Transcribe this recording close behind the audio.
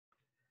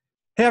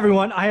Hey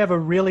everyone, I have a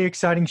really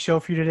exciting show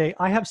for you today.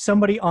 I have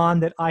somebody on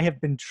that I have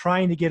been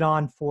trying to get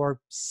on for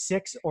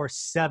 6 or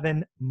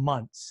 7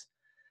 months.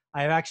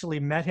 I have actually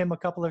met him a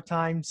couple of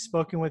times,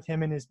 spoken with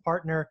him and his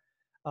partner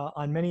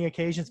on many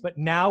occasions, but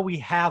now we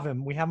have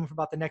him. We have him for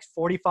about the next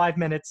 45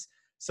 minutes.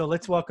 So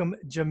let's welcome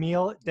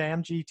Jamil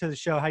Damji to the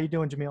show. How you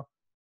doing, Jamil?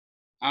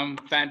 I'm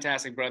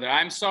fantastic, brother.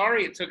 I'm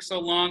sorry it took so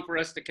long for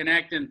us to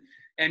connect and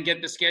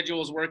get the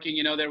schedules working.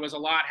 You know, there was a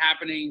lot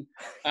happening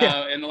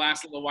Yeah. in the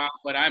last little while,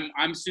 but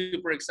I'm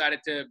super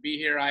excited to be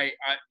here. I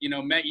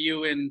met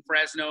you in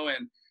Fresno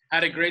and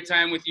had a great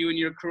time with you and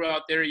your crew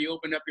out there. You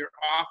opened up your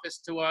office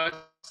to us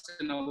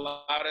and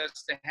allowed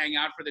us to hang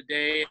out for the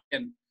day,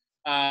 and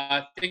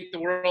think the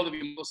world of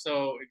you.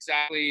 So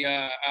exactly,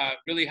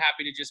 really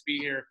happy to just be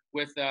here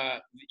with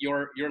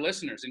your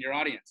listeners and your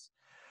audience.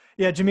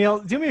 Yeah,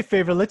 Jamil, do me a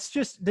favor. Let's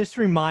just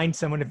remind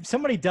someone, if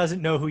somebody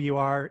doesn't know who you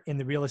are in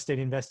the real estate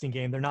investing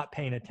game, they're not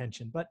paying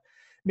attention. But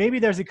maybe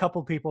there's a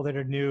couple people that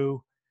are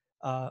new,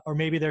 or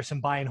maybe there's some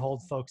buy and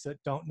hold folks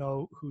that don't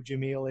know who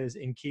Jamil is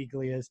and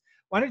Keegley is.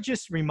 Why don't you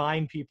just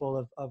remind people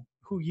of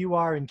who you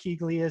are and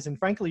Keegley is? And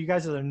frankly, you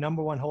guys are the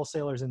 #1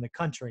 wholesalers in the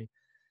country.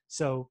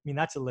 So, I mean,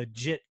 that's a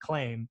legit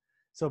claim.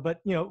 So,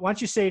 but, why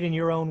don't you say it in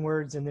your own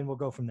words and then we'll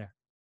go from there.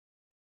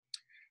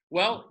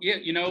 Well, yeah,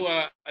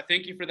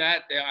 thank you for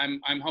that.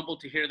 I'm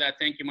humbled to hear that.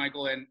 Thank you,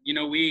 Michael. And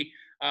we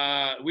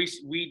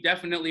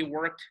definitely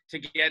worked to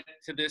get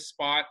to this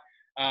spot.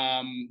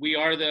 We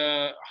are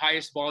the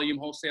highest volume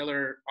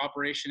wholesaler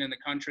operation in the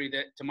country,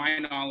 that, to my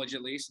knowledge,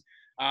 at least.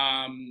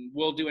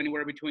 We'll do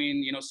anywhere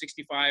between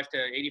 65 to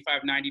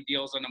 85, 90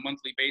 deals on a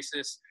monthly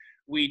basis.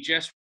 We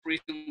just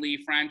recently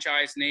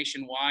franchised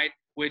nationwide,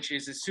 which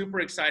is super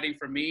exciting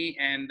for me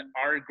and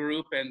our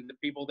group and the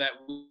people that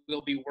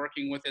we'll be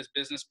working with as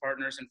business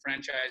partners and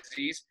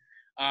franchisees.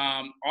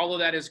 All of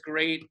that is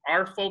great.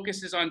 Our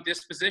focus is on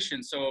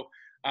disposition. So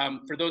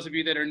for those of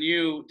you that are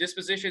new,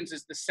 dispositions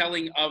is the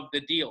selling of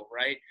the deal,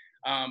 right?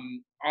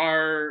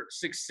 Our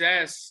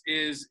success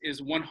is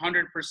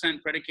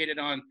 100% predicated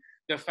on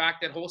the fact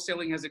that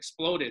wholesaling has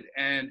exploded.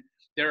 And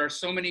there are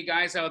so many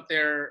guys out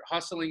there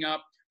hustling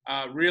up,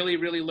 really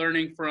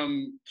learning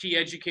from key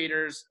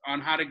educators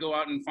on how to go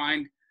out and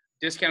find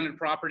discounted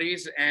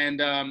properties. And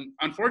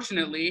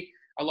unfortunately,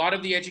 a lot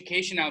of the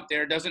education out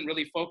there doesn't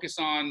really focus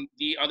on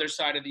the other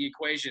side of the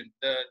equation,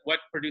 what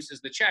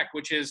produces the check,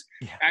 which is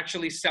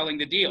actually selling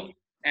the deal.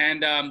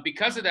 And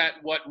because of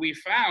that, what we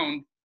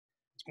found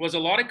was a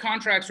lot of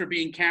contracts were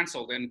being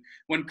canceled. And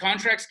when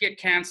contracts get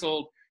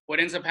canceled, what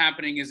ends up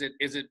happening is it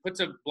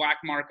puts a black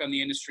mark on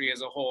the industry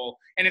as a whole.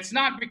 And it's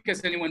not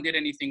because anyone did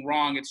anything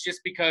wrong. It's just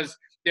because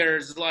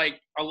there's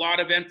like a lot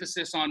of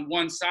emphasis on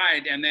one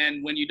side. And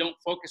then when you don't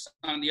focus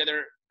on the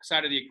other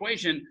side of the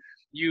equation,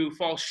 you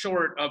fall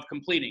short of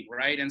completing,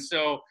 right? And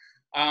so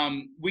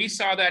we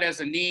saw that as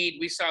a need.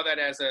 We saw that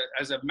as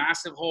a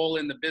massive hole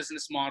in the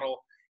business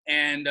model.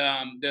 And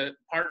the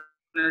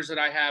partners that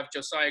I have,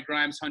 Josiah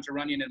Grimes, Hunter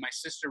Runyon, and my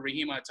sister,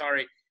 Rahima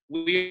Atari,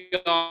 we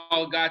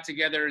all got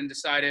together and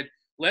decided,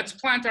 let's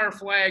plant our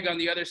flag on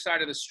the other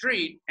side of the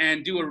street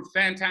and do a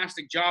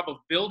fantastic job of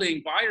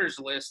building buyers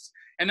lists.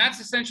 And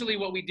that's essentially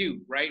what we do,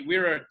 right?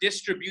 We're a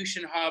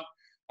distribution hub.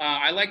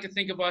 I like to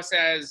think of us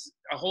as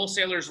a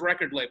wholesaler's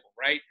record label,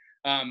 right?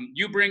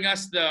 You bring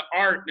us the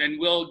art and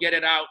we'll get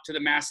it out to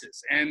the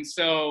masses. And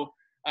so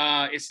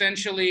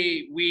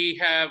essentially we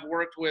have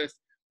worked with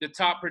the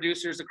top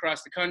producers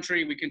across the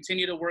country. We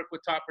continue to work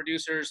with top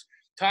producers.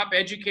 Top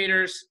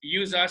educators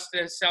use us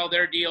to sell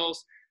their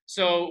deals.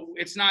 So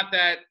it's not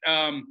that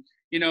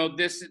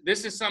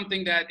this is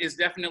something that is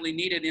definitely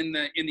needed in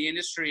the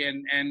industry,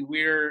 and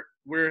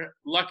we're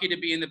lucky to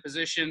be in the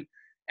position,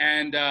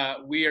 and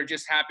we are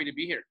just happy to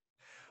be here.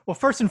 Well,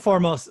 first and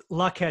foremost,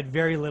 luck had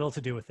very little to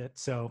do with it.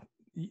 So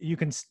you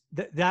can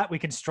that we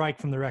can strike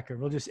from the record.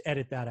 We'll just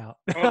edit that out.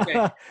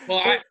 Okay.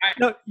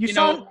 Well, you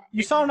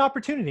saw an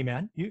opportunity,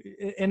 man.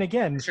 And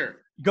again, sure.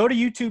 Go to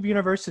YouTube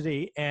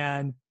University,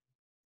 and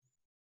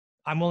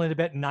I'm willing to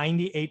bet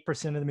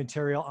 98% of the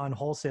material on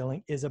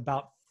wholesaling is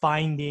about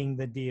finding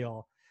the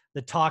deal,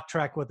 the talk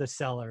track with the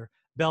seller,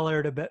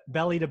 belly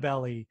to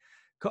belly,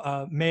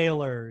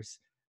 mailers,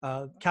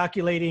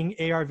 calculating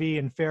ARV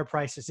and fair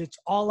prices. It's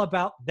all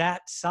about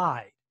that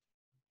side.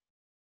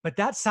 But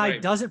that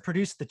side doesn't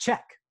produce the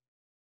check.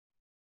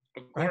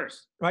 Of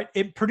course. Right?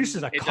 It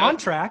produces a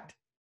contract,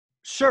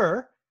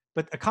 sure,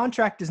 but a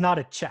contract is not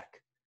a check.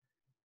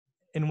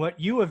 And what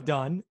you have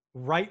done,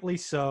 rightly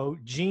so,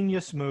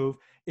 genius move,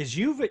 is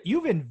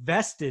you've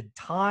invested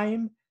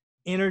time,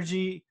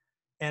 energy,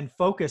 and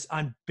focus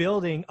on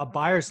building a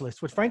buyer's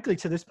list, which frankly,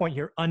 to this point,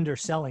 you're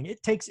underselling.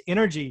 It takes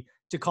energy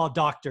to call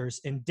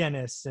doctors and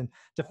dentists and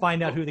to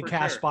find out who the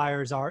cash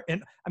buyers are.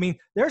 And I mean,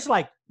 there's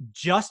like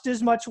just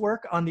as much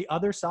work on the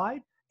other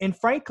side. And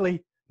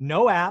frankly,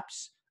 no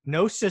apps,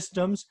 no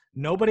systems,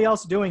 nobody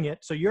else doing it.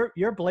 So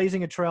you're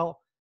blazing a trail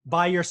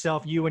by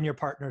yourself, you and your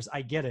partners.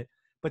 I get it.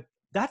 But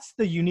that's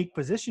the unique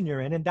position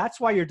you're in. And that's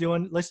why you're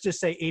doing, let's just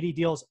say 80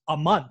 deals a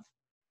month,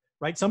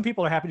 right? Some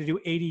people are happy to do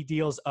 80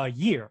 deals a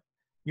year.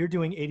 You're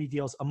doing 80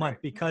 deals a month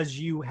because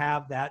you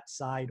have that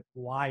side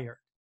wired.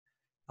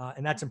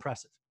 And that's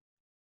impressive.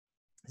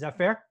 Is that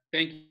fair?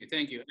 Thank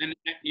you. And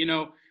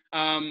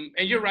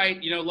and you're right.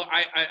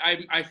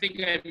 I think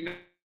I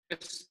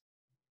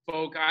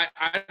misspoke.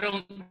 I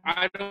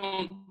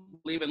don't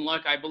believe in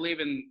luck. I believe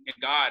in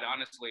God.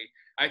 Honestly,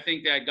 I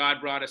think that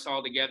God brought us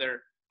all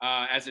together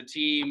as a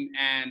team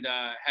and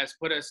has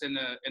put us in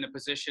a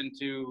position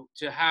to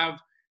have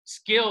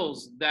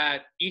skills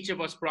that each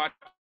of us brought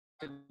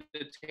to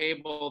the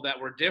table that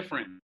were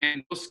different,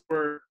 and those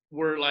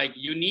were like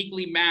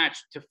uniquely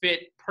matched to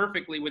fit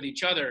perfectly with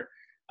each other.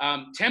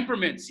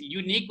 Temperaments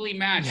uniquely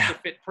matched to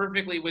fit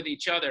perfectly with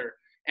each other,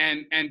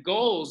 and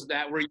goals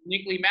that were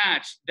uniquely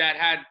matched that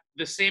had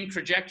the same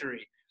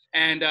trajectory,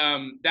 and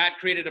that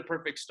created a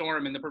perfect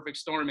storm. And the perfect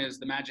storm is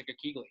the magic of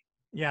Keighley.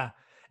 Yeah.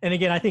 And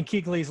again, I think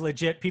Keighley is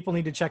legit. People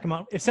need to check him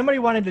out. If somebody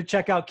wanted to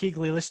check out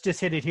Keighley, let's just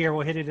hit it here.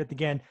 We'll hit it at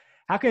the end.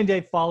 How can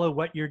they follow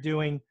what you're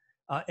doing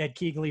at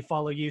Keighley,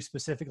 follow you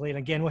specifically? And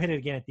again, we'll hit it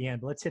again at the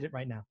end, but let's hit it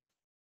right now.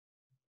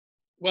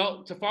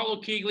 Well, to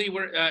follow Keighley,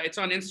 it's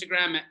on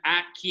Instagram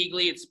at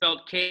Keighley. It's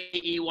spelled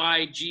Keygllee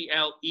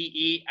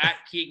at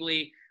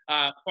Keighley.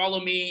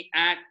 Follow me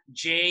at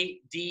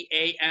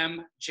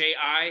JDAMJI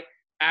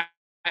at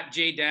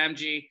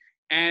JDAMG.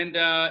 And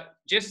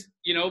just,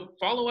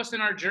 follow us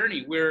in our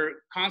journey.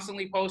 We're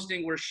constantly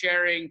posting, we're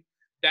sharing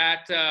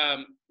that,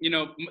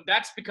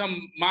 that's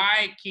become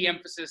my key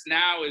emphasis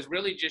now, is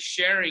really just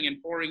sharing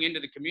and pouring into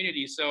the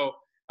community. So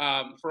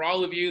for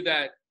all of you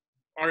that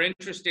are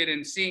interested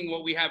in seeing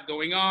what we have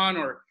going on,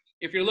 or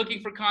if you're looking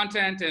for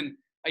content and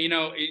you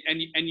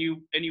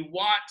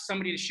want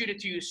somebody to shoot it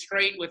to you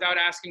straight without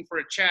asking for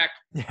a check,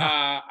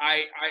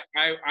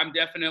 I'm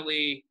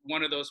definitely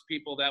one of those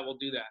people that will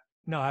do that.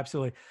 No,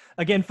 absolutely.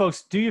 Again,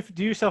 folks, do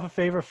yourself a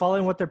favor,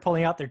 following what they're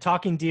pulling out. They're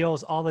talking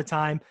deals all the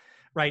time,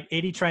 right?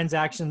 80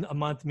 transactions a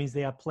month means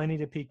they have plenty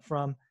to pick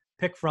from,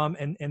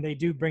 and they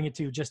do bring it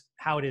to you just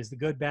how it is, the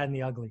good, bad, and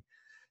the ugly.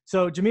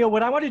 So Jamil,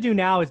 what I want to do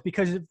now is,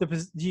 because of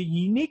the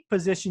unique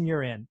position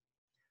you're in,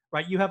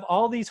 right? You have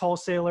all these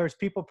wholesalers,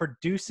 people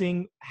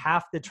producing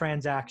half the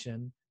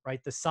transaction,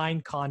 right? The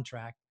signed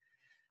contract.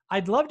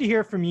 I'd love to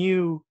hear from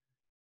you.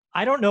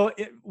 I don't know.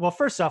 Well,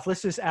 first off,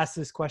 let's just ask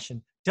this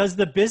question. Does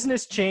the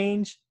business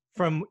change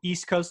from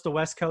East Coast to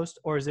West Coast,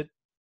 or is it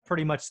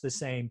pretty much the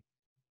same?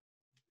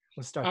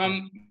 Let's start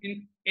there.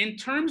 In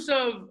terms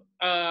of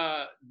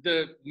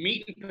the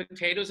meat and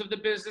potatoes of the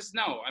business,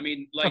 no. I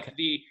mean,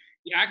 the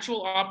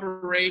actual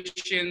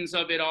operations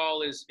of it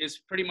all is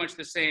pretty much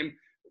the same,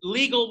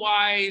 legal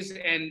wise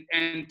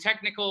and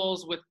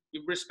technicals with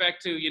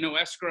respect to,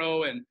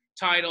 escrow and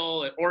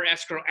title, or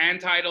escrow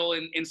and title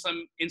in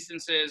some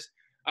instances,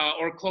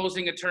 or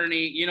closing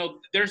attorney.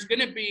 There's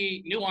going to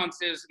be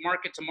nuances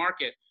market to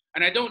market.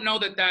 And I don't know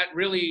that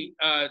really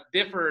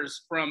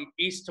differs from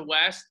east to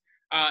west.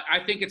 I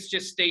think it's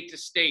just state to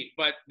state,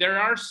 but there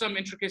are some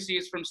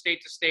intricacies from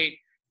state to state,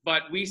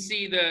 but we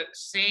see the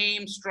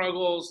same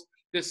struggles,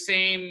 the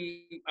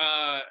same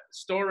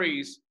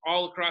stories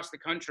all across the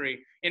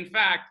country. In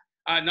fact,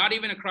 not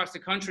even across the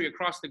country,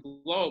 across the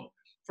globe.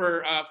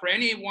 For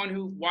anyone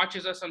who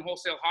watches us on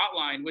Wholesale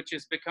Hotline, which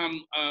has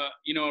become a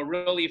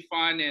really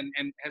fun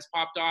and has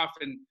popped off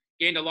and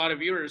gained a lot of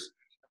viewers,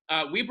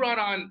 we brought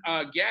on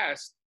a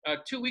guest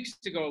 2 weeks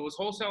ago. It was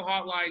Wholesale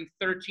Hotline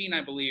 13,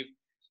 I believe.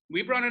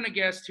 We brought on a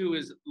guest who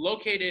is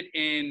located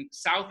in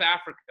South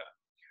Africa,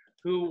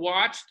 who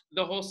watched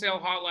the Wholesale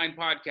Hotline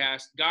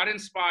podcast, got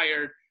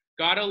inspired,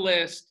 got a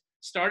list,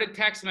 started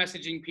text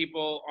messaging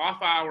people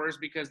off hours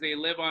because they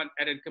live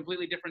at a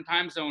completely different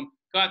time zone,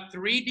 got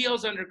 3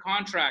 deals under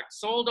contract,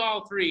 sold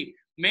all 3,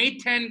 made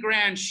 10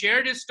 grand,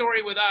 shared his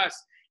story with us.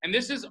 And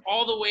this is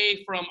all the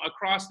way from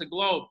across the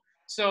globe.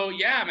 So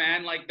yeah,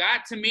 man, like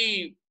that, to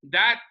me,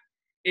 that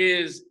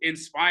is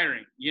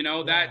inspiring,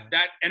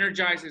 that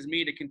energizes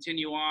me to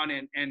continue on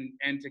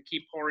and to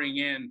keep pouring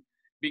in,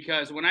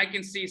 because when I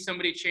can see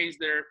somebody change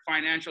their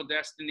financial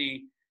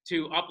destiny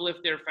to uplift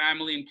their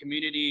family and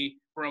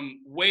community from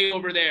way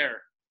over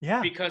there,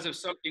 because of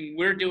something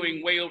we're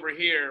doing way over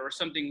here, or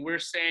something we're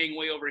saying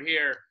way over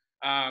here,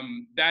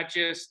 that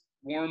just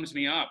warms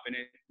me up, and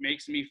it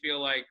makes me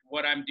feel like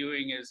what I'm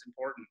doing is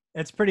important.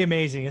 It's pretty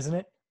amazing, isn't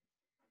it?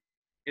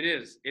 It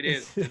is.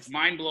 It's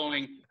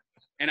mind-blowing.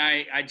 And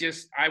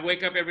I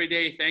wake up every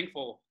day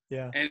thankful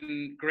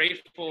and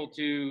grateful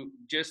to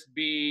just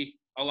be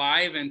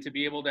alive and to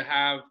be able to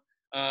have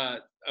a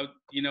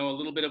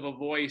little bit of a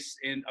voice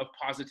of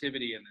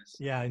positivity in this.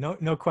 Yeah,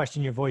 no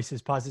question. Your voice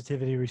is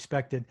positivity,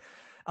 respected,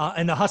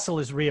 and the hustle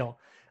is real.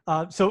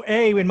 So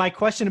in my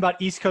question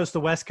about East Coast to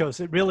West Coast,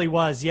 it really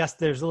was, yes,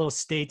 there's little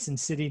states and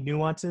city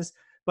nuances,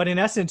 but in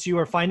essence, you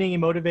are finding a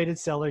motivated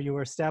seller. You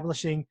are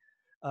establishing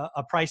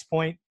a price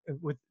point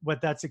with what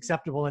that's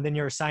acceptable, and then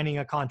you're assigning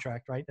a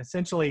contract, right?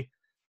 Essentially,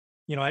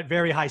 at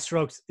very high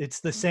strokes, it's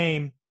the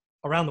same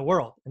around the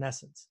world in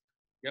essence.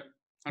 Yep,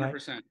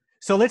 100%. Right?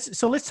 So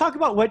let's talk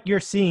about what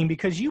you're seeing,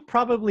 because you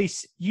probably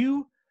see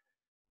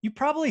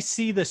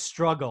the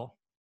struggle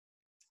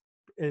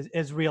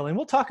is real. And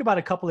we'll talk about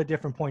a couple of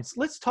different points.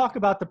 Let's talk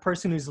about the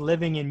person who's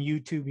living in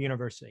YouTube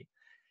University.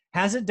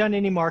 Hasn't done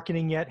any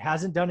marketing yet,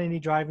 hasn't done any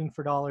driving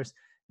for dollars.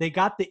 They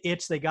got the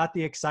itch, they got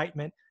the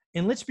excitement.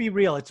 And let's be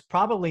real, it's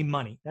probably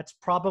money. That's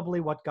probably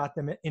what got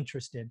them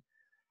interested.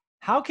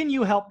 How can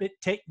you help it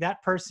take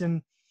that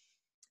person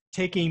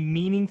take a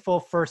meaningful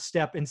first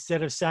step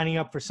instead of signing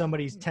up for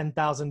somebody's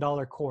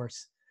 $10,000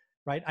 course,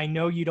 right? I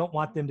know you don't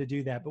want them to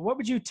do that, but what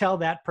would you tell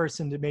that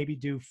person to maybe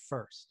do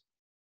first?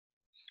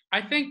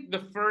 I think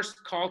the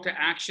first call to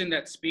action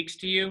that speaks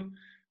to you,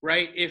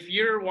 right? If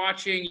you're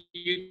watching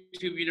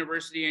YouTube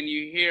University and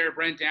you hear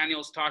Brent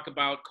Daniels talk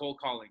about cold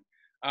calling,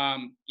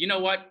 you know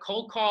what?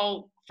 Cold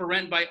call for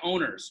rent by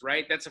owners,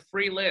 right? That's a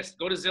free list.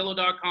 Go to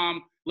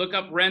Zillow.com, look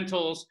up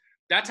rentals.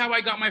 That's how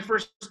I got my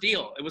first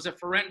deal. It was a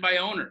for rent by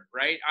owner,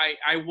 right?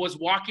 I was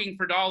walking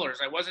for dollars.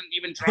 I wasn't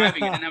even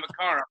driving. I didn't have a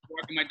car. I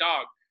was walking my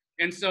dog.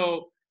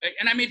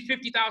 And I made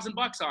 $50,000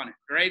 on it,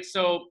 right?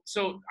 So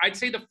I'd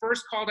say the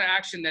first call to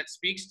action that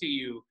speaks to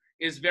you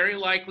is very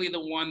likely the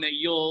one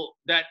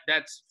that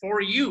that's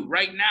for you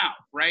right now,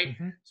 right?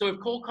 Mm-hmm. So if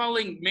cold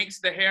calling makes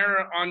the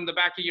hair on the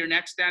back of your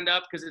neck stand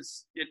up because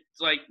it's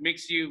like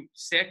makes you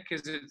sick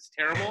because it's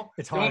terrible,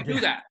 it's hard, don't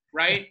do that,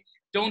 right?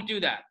 Don't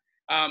do that.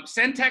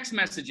 Send text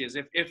messages.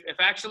 If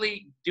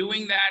actually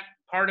doing that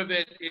part of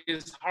it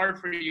is hard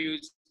for you,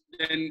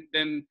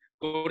 then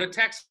go to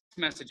text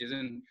messages,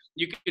 and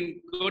you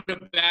can go to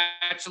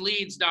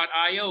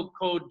batchleads.io,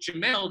 code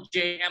Jamil,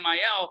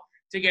 J-M-I-L,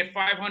 to get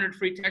 500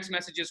 free text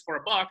messages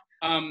for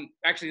 $1.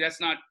 Actually, that's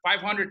not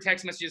 500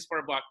 text messages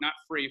for $1, not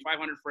free,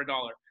 500 for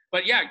 $1.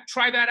 But yeah,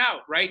 try that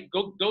out, right?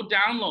 Go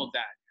download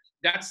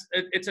that.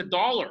 It's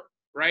 $1,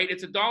 right?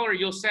 It's $1.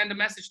 You'll send a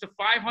message to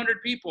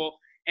 500 people.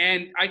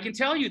 And I can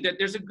tell you that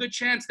there's a good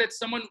chance that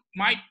someone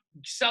might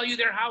sell you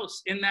their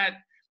house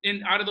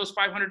out of those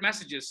 500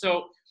 messages.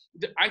 So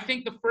I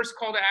think the first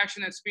call to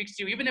action that speaks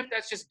to you, even if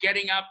that's just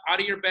getting up out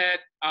of your bed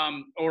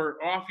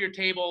or off your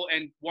table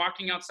and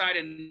walking outside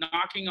and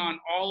knocking on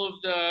all of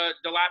the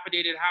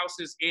dilapidated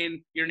houses in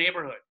your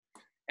neighborhood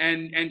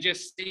and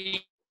just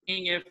seeing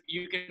if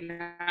you can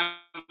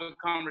have a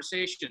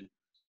conversation.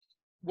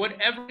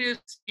 Whatever it is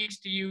that speaks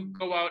to you,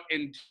 go out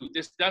and do.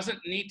 This doesn't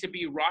need to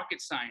be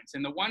rocket science.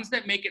 And the ones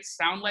that make it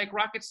sound like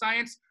rocket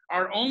science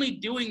are only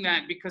doing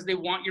that because they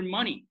want your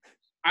money.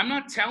 I'm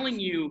not telling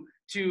you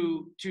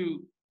to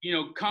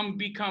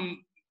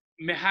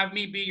have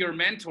me be your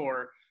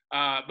mentor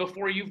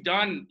before you've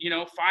done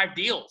 5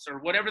 deals or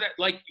whatever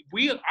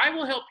I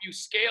will help you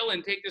scale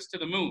and take this to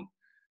the moon,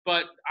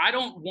 but I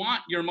don't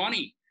want your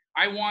money.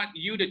 I want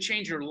you to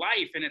change your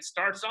life, and it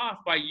starts off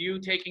by you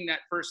taking that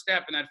first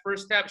step, and that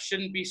first step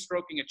shouldn't be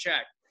stroking a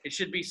check. It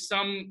should be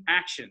some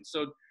action.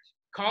 So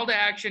call to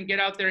action, get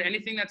out there.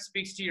 Anything that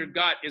speaks to your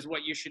gut is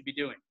what you should be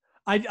doing.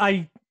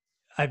 I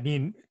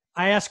mean,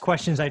 I ask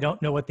questions I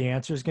don't know what the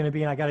answer is going to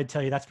be, and I got to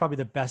tell you, that's probably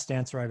the best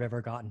answer I've ever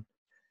gotten.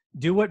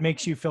 Do what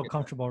makes you feel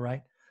comfortable,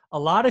 right? A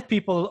lot of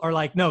people are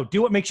like, no,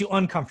 do what makes you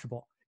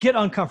uncomfortable. Get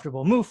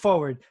uncomfortable, move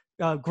forward.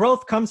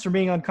 Growth comes from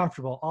being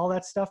uncomfortable, all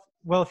that stuff.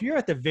 Well, if you're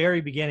at the very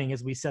beginning,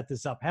 as we set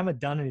this up, haven't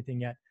done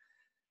anything yet,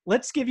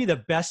 let's give you the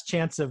best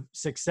chance of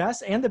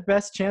success and the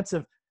best chance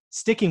of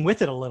sticking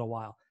with it a little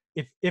while.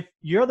 If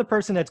you're the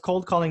person that's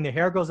cold calling, the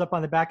hair goes up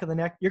on the back of the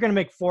neck, you're going to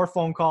make 4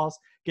 phone calls,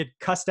 get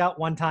cussed out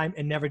one time,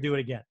 and never do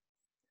it again.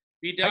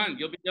 Be done.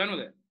 You'll be done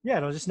with it. Yeah,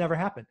 it'll just never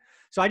happen.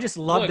 So I just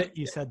love that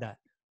you said that.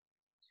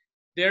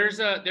 There's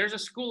a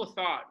school of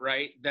thought,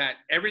 right, that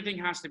everything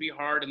has to be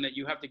hard and that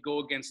you have to go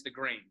against the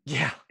grain.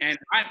 Yeah. And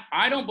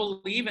I don't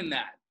believe in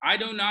that. I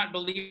do not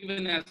believe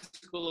in that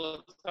school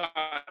of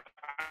thought.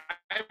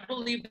 I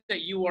believe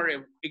that you are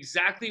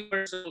exactly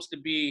where you're supposed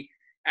to be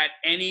at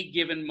any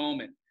given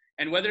moment.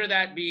 And whether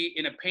that be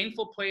in a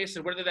painful place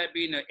or whether that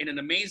be in an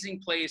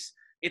amazing place,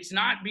 it's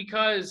not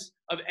because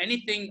of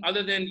anything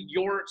other than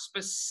your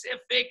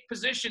specific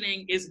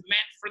positioning is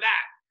meant for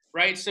that,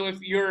 right? So if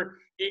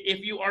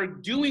you are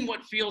doing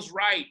what feels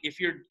right, if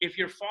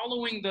you're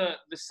following the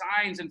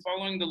signs and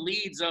following the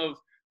leads of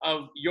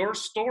your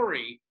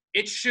story,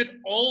 it should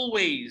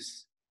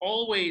always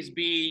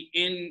be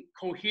in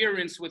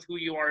coherence with who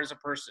you are as a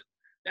person.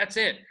 That's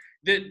it.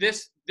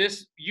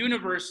 This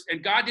universe,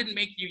 and God didn't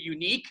make you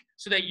unique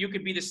so that you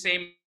could be the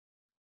same.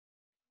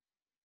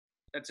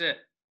 That's it.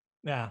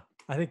 Yeah,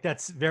 I think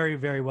that's very,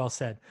 very well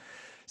said.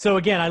 So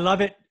again, I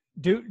love it.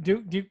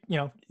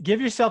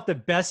 Give yourself the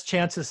best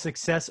chance of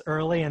success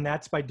early, and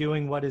that's by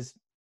doing what is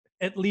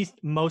at least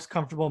most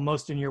comfortable,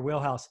 most in your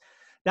wheelhouse.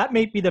 That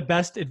may be the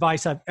best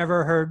advice I've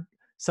ever heard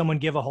someone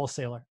give a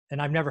wholesaler,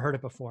 and I've never heard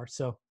it before.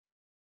 So,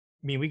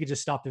 I mean, we could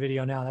just stop the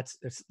video now.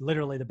 That's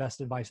literally the best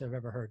advice I've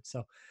ever heard.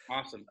 So,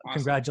 awesome.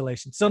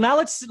 Congratulations. So now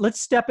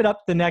let's step it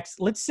up the next.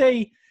 Let's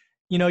say,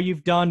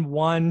 you've done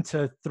 1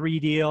 to 3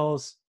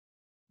 deals.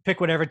 Pick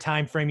whatever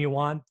time frame you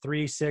want,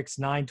 3, 6,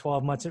 9,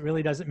 12 months. It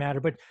really doesn't matter.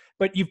 But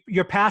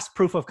you're past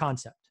proof of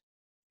concept,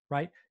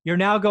 right? You're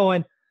now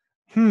going,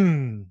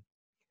 do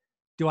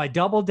I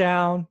double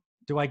down?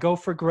 Do I go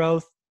for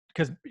growth?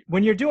 Because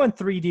when you're doing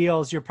 3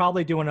 deals, you're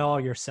probably doing it all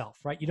yourself,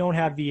 right? You don't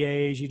have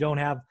VAs. You don't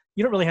have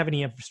you don't really have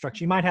any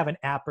infrastructure. You might have an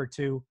app or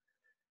two,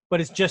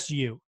 but it's just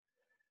you.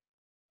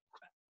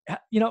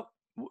 You know,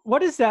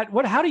 what is that?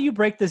 How do you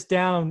break this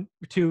down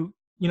to,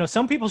 you know,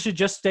 some people should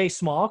just stay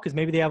small because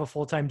maybe they have a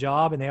full-time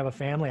job and they have a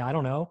family. I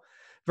don't know.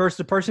 Versus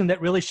the person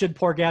that really should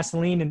pour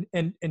gasoline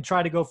and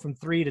try to go from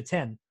 3 to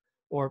 10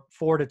 or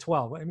 4 to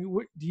 12. I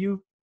mean, do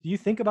you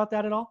think about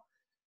that at all?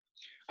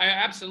 I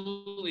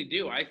absolutely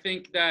do. I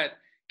think that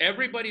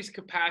everybody's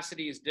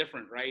capacity is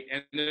different, right?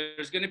 And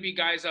there's going to be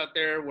guys out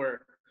there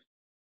where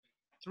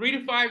 3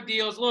 to 5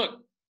 deals.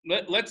 Look,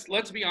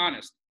 let's be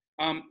honest.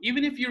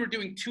 Even if you were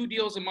doing 2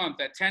 deals a month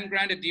at 10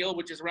 grand a deal,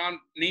 which is around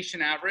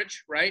nation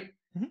average, right?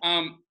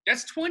 Mm-hmm.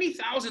 That's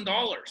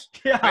 $20,000.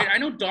 Yeah. Right? I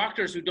know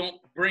doctors who don't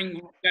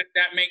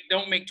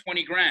make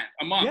 20 grand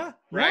a month, Yeah.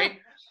 right?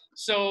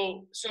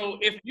 So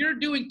if you're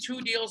doing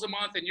 2 deals a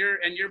month and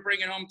you're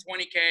bringing home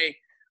 20K,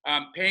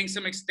 paying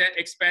some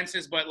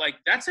expenses, but like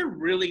that's a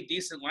really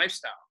decent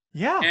lifestyle.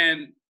 Yeah.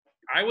 And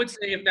I would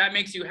say if that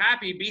makes you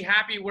happy, be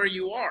happy where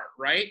you are,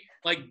 right?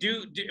 Like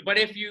but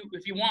if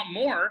you want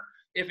more,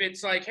 if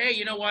it's like, hey,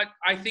 you know what,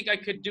 I think I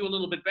could do a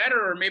little bit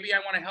better, or maybe I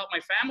want to help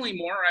my family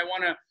more, I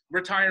want to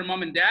retire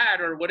mom and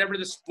dad, or whatever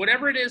it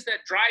is that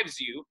drives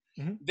you,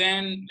 mm-hmm.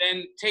 then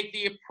take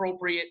the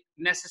appropriate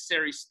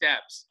necessary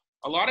steps.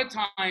 A lot of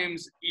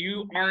times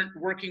you aren't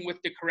working with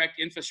the correct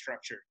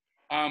infrastructure.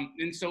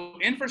 And so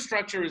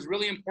infrastructure is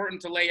really important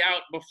to lay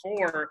out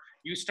before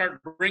you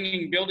start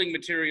bringing building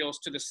materials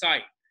to the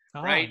site,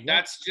 right? Yeah.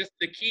 That's just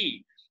the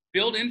key.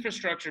 Build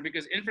infrastructure,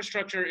 because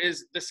infrastructure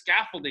is the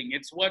scaffolding.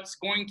 It's what's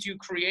going to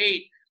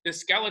create the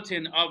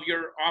skeleton of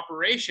your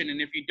operation.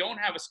 And if you don't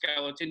have a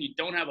skeleton, you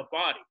don't have a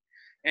body.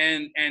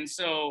 And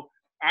so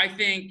I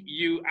think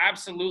you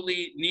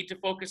absolutely need to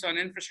focus on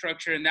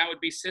infrastructure, and that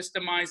would be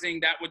systemizing.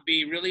 That would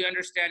be really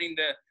understanding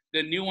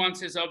the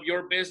nuances of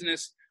your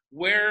business.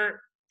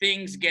 Where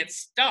things get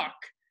stuck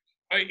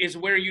is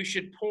where you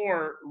should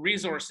pour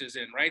resources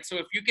in, right? So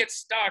if you get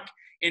stuck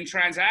in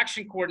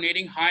transaction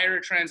coordinating, hire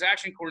a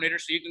transaction coordinator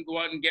so you can go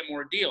out and get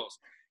more deals.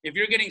 If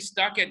you're getting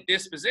stuck at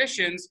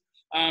dispositions,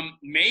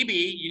 maybe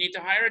you need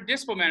to hire a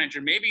dispo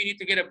manager. Maybe you need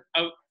to get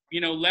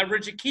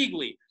leverage a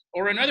Keegley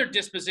or another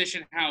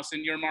disposition house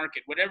in your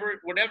market, whatever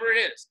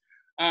it is.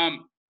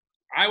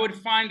 I would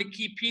find the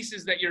key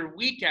pieces that you're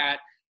weak at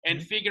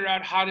and figure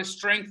out how to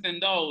strengthen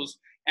those.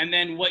 And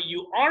then what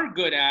you are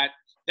good at,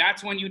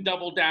 that's when you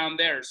double down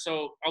there.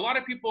 So a lot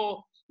of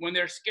people, when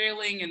they're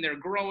scaling and they're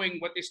growing,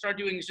 what they start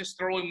doing is just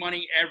throwing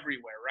money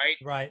everywhere, right?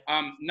 Right.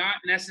 Not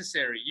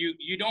necessary.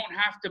 You don't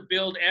have to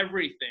build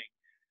everything.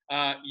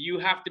 You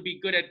have to be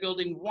good at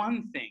building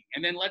one thing,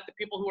 and then let the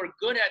people who are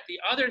good at the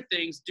other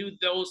things do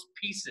those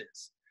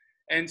pieces.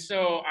 And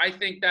so I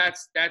think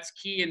that's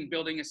key in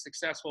building a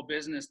successful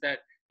business that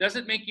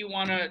doesn't make you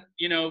want to,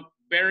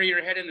 bury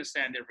your head in the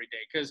sand every day.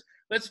 Because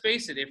let's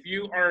face it, if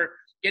you are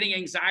getting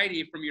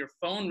anxiety from your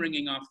phone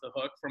ringing off the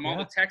hook, from all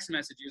the text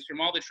messages, from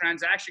all the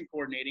transaction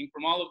coordinating,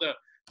 from all of the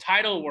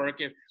title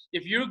work,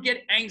 if you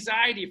get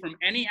anxiety from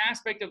any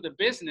aspect of the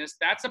business,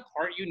 that's a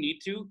part you need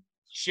to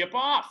ship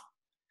off.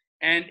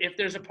 And if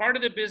there's a part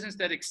of the business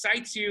that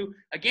excites you,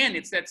 again,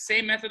 it's that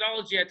same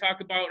methodology I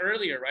talked about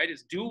earlier, right?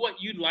 Is do what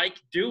you like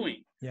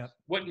doing. Yeah.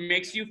 What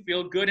makes you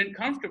feel good and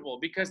comfortable,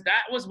 because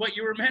that was what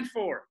you were meant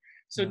for.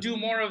 So do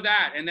more of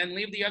that, and then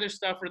leave the other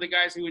stuff for the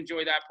guys who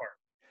enjoy that part.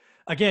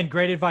 Again,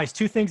 great advice.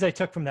 2 things I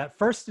took from that.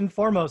 First and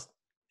foremost,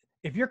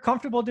 if you're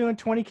comfortable doing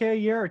 20K a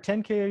year or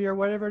 10K a year,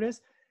 whatever it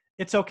is,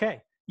 it's okay.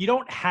 You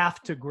don't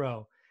have to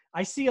grow.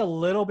 I see a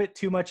little bit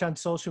too much on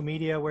social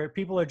media where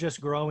people are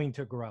just growing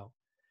to grow,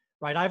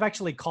 right? I've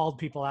actually called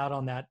people out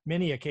on that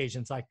many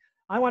occasions. Like,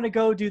 I want to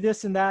go do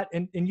this and that.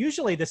 And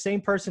usually the same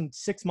person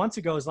 6 months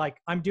ago is like,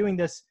 I'm doing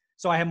this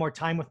so I have more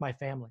time with my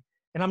family.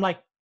 And I'm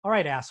like, all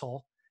right,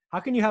 asshole. How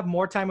can you have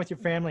more time with your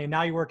family and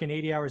now you're working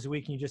 80 hours a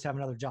week and you just have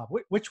another job?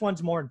 Which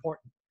one's more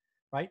important,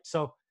 right?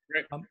 So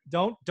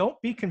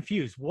don't be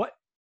confused.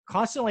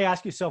 Constantly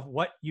ask yourself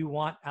what you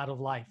want out of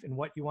life and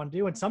what you want to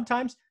do. And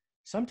sometimes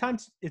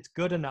it's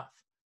good enough,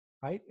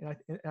 right?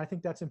 And I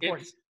think that's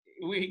important.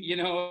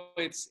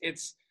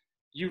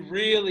 You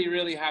really,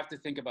 really have to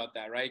think about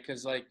that, right?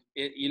 Because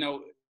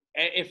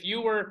if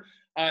you were,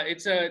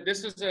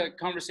 this was a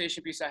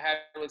conversation piece I had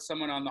with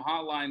someone on the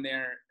hotline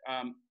there.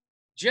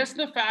 Just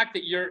the fact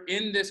that you're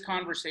in this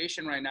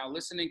conversation right now,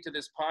 listening to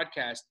this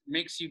podcast,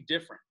 makes you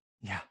different.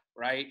 Yeah.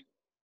 Right.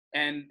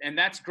 And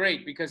that's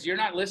great, because you're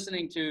not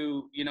listening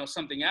to,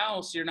 something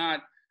else. You're not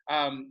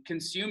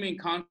consuming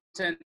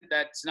content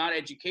that's not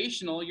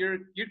educational. You're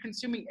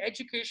consuming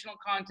educational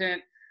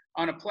content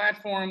on a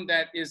platform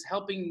that is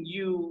helping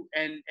you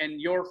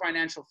and your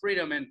financial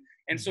freedom.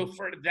 And so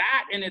for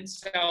that in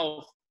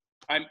itself,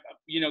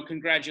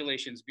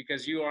 congratulations,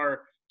 because you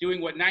are doing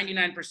what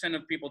 99%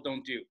 of people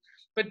don't do.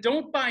 But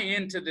don't buy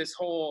into this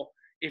whole,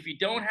 if you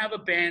don't have a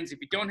Benz, if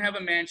you don't have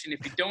a mansion,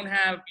 if you don't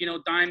have,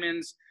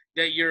 diamonds,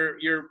 that you're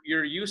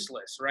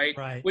useless, right?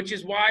 Right. Which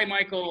is why,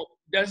 Michael,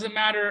 doesn't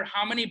matter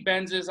how many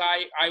Benzes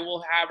I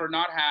will have or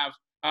not have,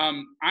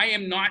 I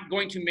am not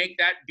going to make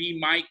that be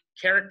my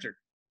character.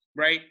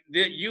 right?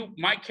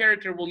 My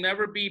character will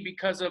never be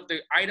because of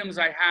the items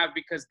I have,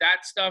 because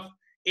that stuff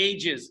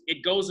ages,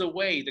 it goes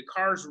away, the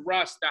cars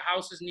rust, the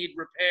houses need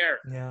repair.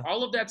 Yeah.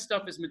 All of that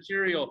stuff is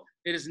material.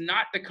 It is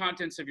not the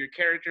contents of your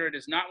character. It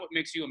is not what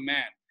makes you a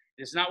man.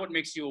 It is not what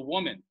makes you a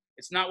woman.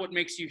 It's not what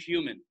makes you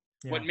human.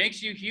 Yeah. What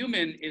makes you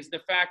human is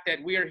the fact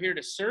that we are here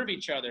to serve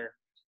each other,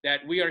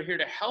 that we are here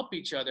to help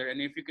each other. And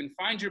if you can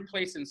find your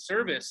place in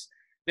service,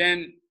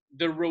 then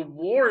the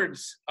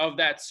rewards of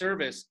that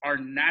service are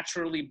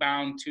naturally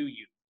bound to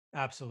you.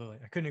 Absolutely.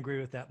 I couldn't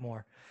agree with that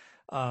more.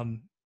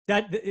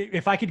 That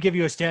if I could give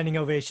you a standing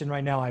ovation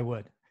right now, I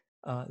would.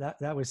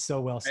 That was so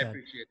well said. I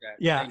appreciate that.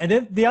 Yeah. And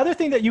then the other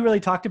thing that you really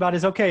talked about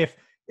is, okay,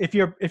 if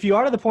you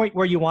are to the point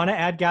where you want to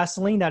add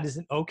gasoline, that is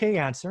an okay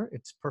answer.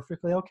 It's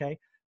perfectly okay.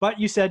 But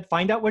you said,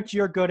 find out what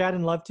you're good at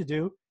and love to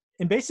do,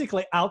 and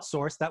basically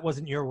outsource. That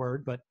wasn't your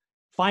word, but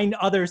find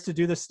others to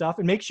do the stuff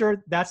and make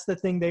sure that's the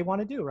thing they want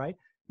to do, right?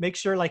 Make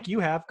sure, like you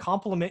have,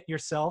 complement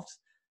yourselves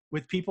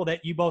with people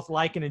that you both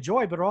like and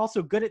enjoy, but are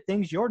also good at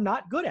things you're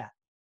not good at.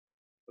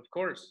 Of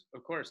course.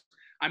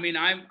 I mean,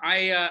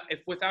 if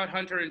without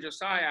Hunter and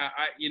Josiah,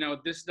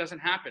 this doesn't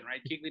happen, right?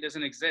 Keekly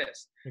doesn't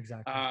exist.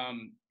 Exactly.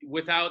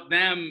 Without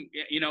them,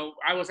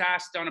 I was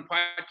asked on a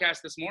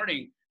podcast this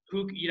morning,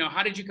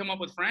 how did you come up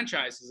with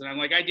franchises? And I'm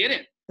like, I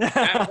didn't.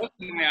 That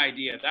wasn't my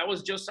idea. That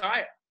was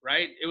Josiah,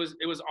 right? It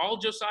was all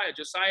Josiah.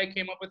 Josiah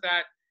came up with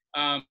that,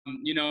 and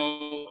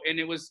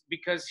it was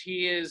because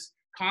he is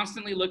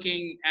constantly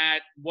looking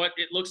at what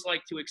it looks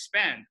like to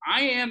expand.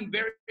 I am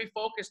very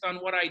focused on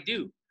what I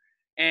do.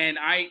 And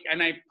I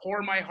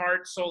pour my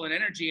heart, soul, and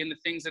energy in the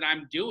things that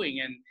I'm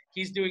doing, and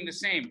he's doing the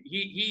same.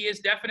 He is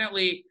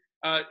definitely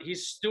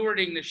he's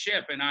stewarding the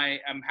ship, and I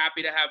am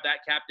happy to have that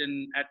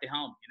captain at the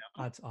helm.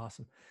 That's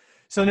awesome.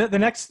 So the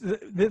next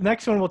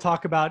one we'll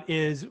talk about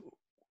is,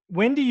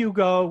 when do you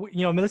go?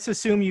 Let's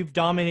assume you've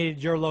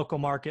dominated your local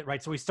market,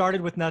 right? So we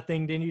started with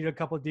nothing, then you did a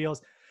couple of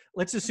deals.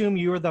 Let's assume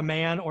you're the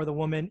man or the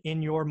woman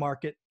in your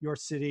market, your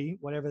city,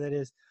 whatever that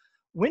is.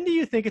 When do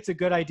you think it's a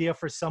good idea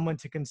for someone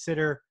to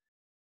consider,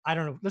 I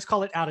don't know, let's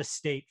call it out of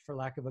state for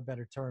lack of a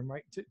better term,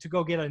 right? To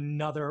go get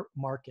another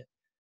market.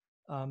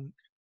 That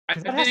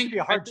has to be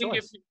a hard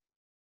choice.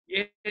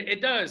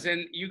 It does.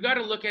 And you got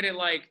to look at it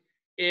like,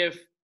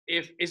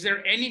 is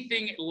there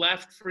anything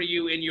left for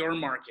you in your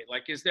market?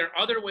 Like, is there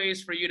other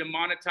ways for you to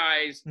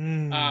monetize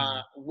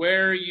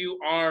where you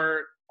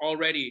are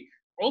already?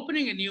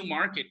 Opening a new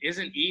market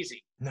isn't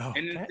easy. No,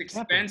 and it's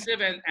expensive,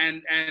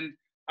 and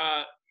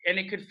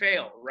it could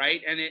fail,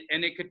 right? And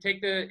it could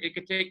take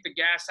the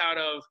gas out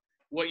of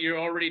what you're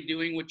already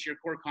doing, what your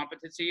core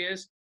competency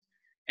is.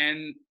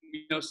 And,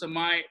 so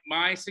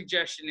my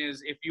suggestion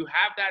is, if you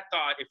have that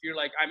thought, if you're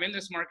like, I'm in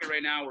this market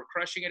right now, we're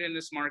crushing it in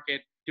this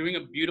market, doing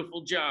a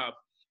beautiful job,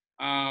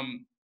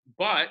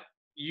 but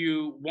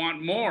you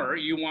want more,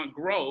 you want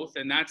growth,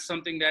 and that's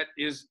something that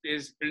is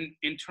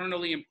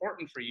internally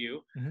important for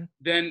you,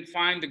 then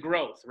find the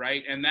growth,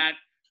 right? And that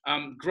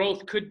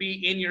growth could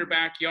be in your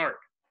backyard.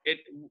 It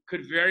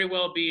could very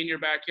well be in your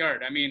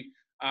backyard. I mean,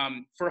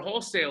 for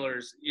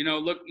wholesalers,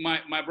 look,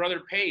 my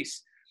brother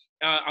Pace,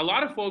 a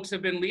lot of folks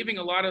have been leaving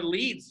a lot of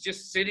leads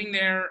just sitting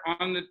there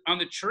on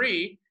the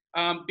tree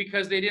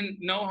because they didn't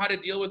know how to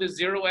deal with a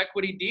zero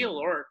equity deal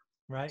or,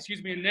 a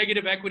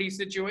negative equity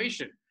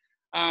situation.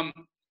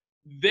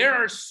 There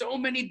are so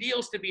many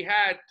deals to be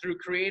had through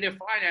creative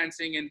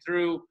financing and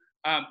through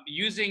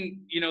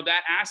using,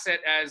 that asset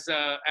as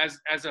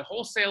a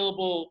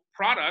wholesalable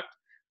product,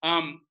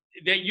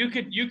 that you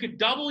could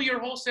double your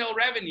wholesale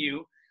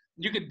revenue.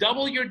 You could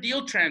double your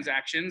deal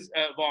transactions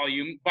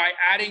volume by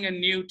adding a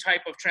new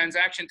type of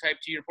transaction type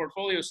to your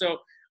portfolio. So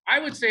I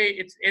would say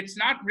it's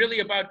not really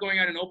about going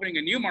out and opening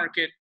a new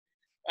market.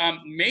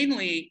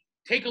 Mainly,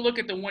 take a look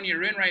at the one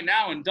you're in right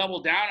now and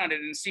double down on it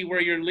and see where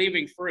you're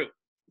leaving fruit.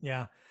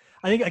 Yeah,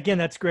 I think, again,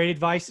 that's great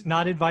advice.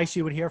 Not advice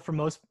you would hear from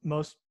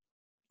most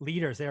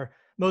leaders.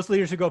 Most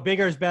leaders who go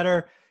bigger is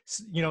better.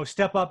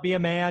 Step up, be a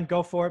man,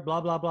 go for it.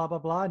 Blah blah blah blah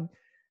blah. And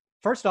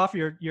first off,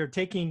 you're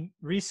taking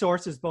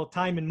resources, both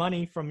time and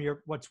money, from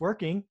what's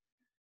working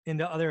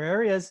into other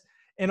areas.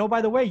 And oh,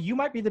 by the way, you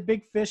might be the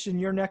big fish in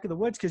your neck of the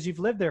woods because you've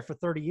lived there for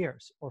 30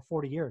 years or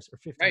 40 years or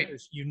 50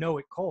 years. You know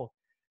it cold.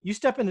 You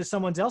step into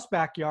someone else's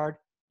backyard,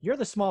 you're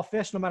the small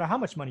fish no matter how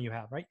much money you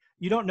have, right?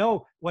 You don't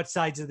know what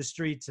sides of the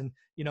streets and,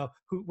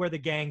 where the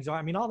gangs are.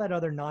 I mean, all that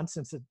other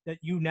nonsense that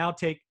you now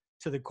take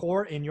to the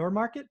core in your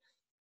market,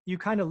 you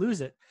kind of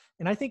lose it.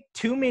 And I think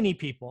too many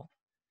people,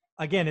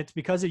 again, it's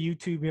because of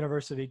YouTube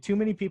University, too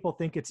many people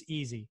think it's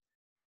easy.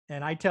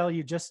 And I tell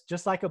you,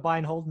 just like a buy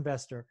and hold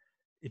investor,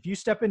 if you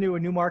step into a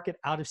new market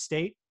out of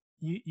state,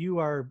 you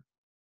are,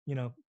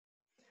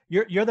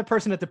 you're the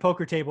person at the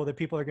poker table that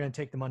people are going to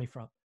take the money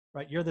from,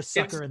 right? You're the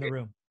sucker in the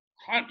room.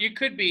 You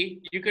could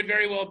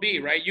very well be,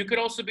 right? You could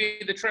also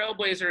be the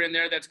trailblazer in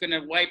there that's going to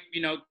wipe,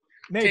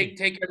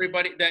 take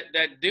everybody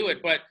that do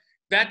it. But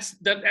that's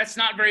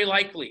not very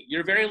likely.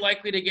 You're very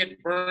likely to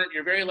get burnt.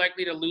 You're very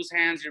likely to lose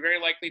hands. You're very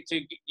likely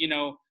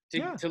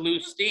to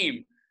lose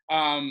steam.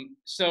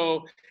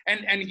 So,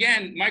 and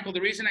again, Michael,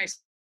 the reason I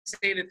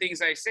say the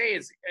things I say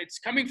is it's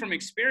coming from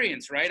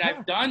experience, right? Sure.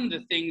 I've done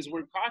the things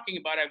we're talking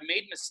about. I've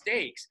made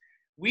mistakes.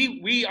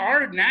 We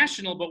are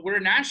national, but we're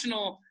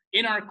national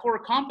in our core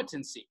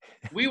competency.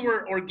 We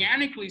were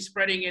organically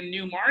spreading in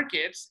new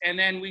markets, and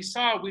then we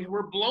saw we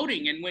were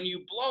bloating. And when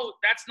you bloat,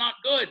 that's not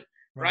good,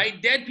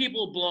 right? Dead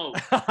people bloat,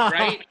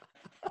 right?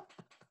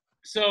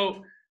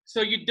 So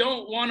you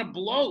don't want to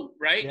bloat,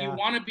 right? Yeah. You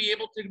want to be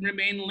able to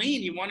remain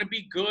lean. You want to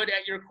be good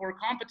at your core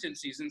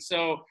competencies. And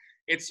so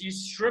it's, you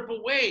strip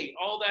away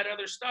all that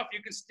other stuff.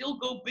 You can still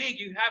go big.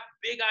 You have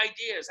big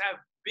ideas, have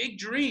big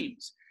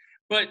dreams,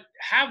 but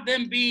have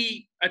them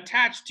be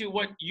attached to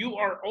what you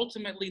are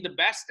ultimately the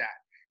best at,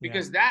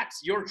 because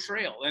that's your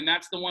trail. And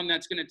that's the one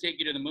that's going to take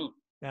you to the moon.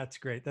 That's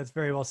great. That's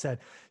very well said.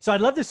 So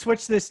I'd love to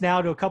switch this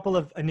now to a couple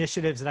of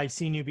initiatives that I've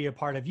seen you be a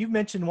part of. You've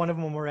mentioned one of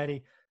them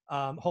already,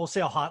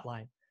 Wholesale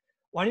Hotline.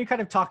 Why don't you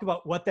kind of talk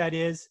about what that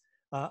is?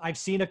 I've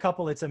seen a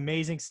couple, it's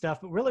amazing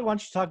stuff, but really why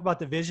don't you talk about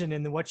the vision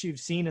and what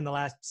you've seen in the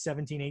last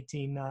 17,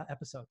 18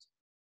 episodes?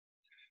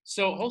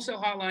 So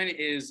Wholesale Hotline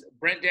is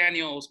Brent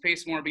Daniels,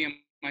 Pace Morby, and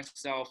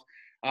myself.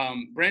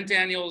 Brent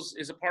Daniels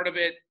is a part of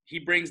it. He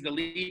brings the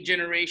lead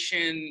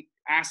generation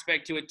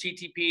aspect to it.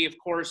 TTP, of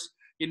course,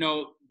 you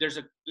know, there's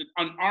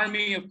an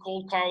army of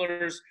cold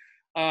callers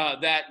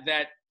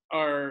that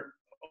are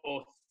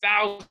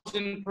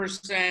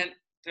 1,000%,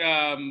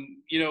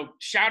 you know,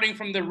 shouting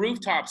from the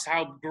rooftops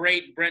how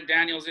great Brent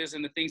Daniels is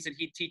and the things that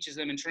he teaches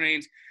them and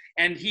trains.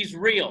 And he's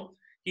real.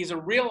 He's a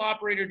real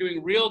operator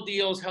doing real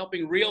deals,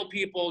 helping real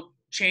people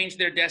change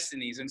their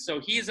destinies. And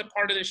so he's a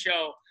part of the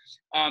show.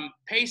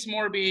 Pace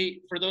Morby,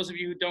 for those of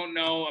you who don't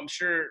know, I'm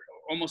sure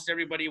almost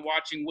everybody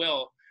watching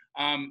will.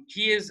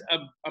 He is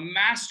a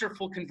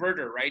masterful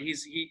converter, right?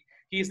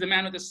 He's the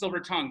man with the silver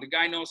tongue. The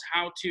guy knows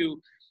how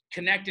to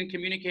connect and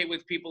communicate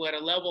with people at a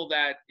level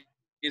that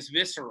is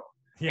visceral.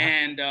 Yeah.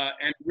 And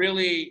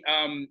really,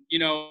 you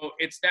know,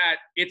 it's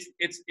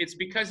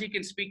because he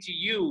can speak to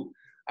you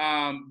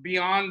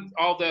beyond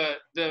all the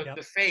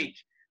fake.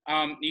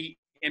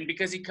 And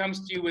because he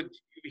comes to you with,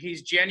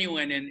 he's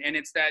genuine, and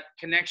it's that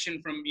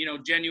connection from, you know,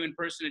 genuine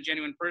person to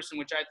genuine person,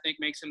 which I think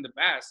makes him the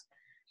best.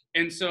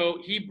 And so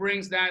he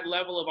brings that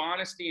level of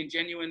honesty and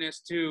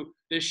genuineness to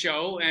the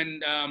show.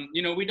 And,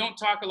 you know, we don't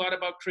talk a lot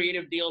about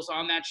creative deals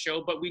on that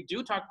show, but we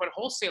do talk about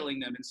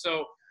wholesaling them. And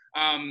so,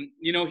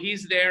 you know,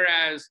 he's there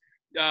as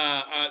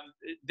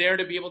there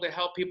to be able to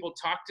help people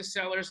talk to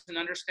sellers and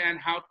understand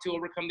how to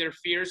overcome their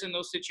fears in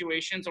those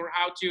situations, or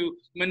how to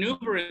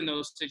maneuver in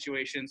those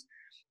situations.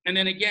 And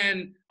then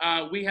again,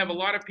 we have a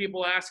lot of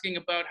people asking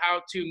about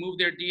how to move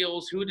their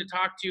deals, who to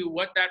talk to,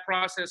 what that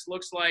process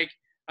looks like.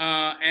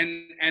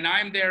 And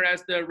I'm there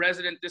as the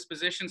resident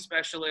disposition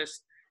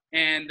specialist,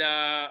 and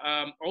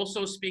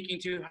also speaking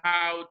to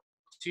how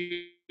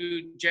to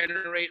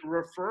generate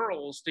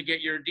referrals to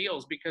get your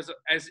deals. Because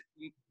as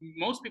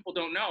most people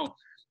don't know,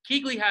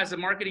 Keegley has a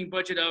marketing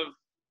budget of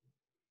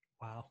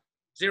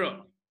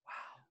zero.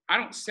 I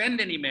don't send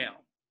any mail.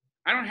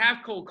 I don't have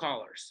cold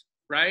callers,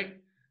 right?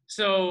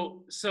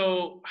 So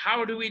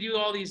how do we do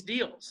all these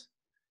deals?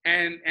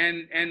 And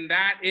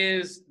that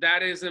is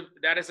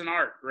an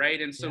art,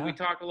 right? And so we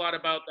talk a lot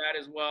about that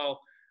as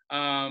well.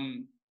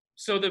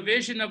 So the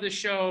vision of the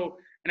show,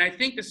 and I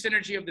think the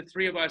synergy of the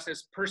three of us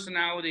as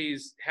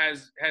personalities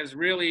has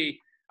really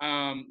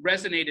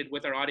resonated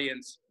with our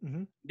audience.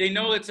 Mm-hmm. They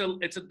know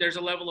there's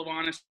a level of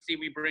honesty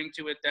we bring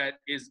to it that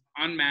is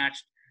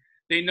unmatched.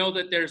 They know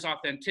that there's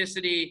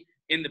authenticity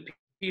in the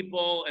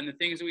people and the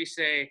things that we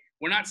say.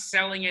 We're not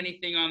selling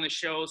anything on the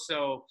show.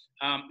 So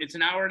it's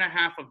an hour and a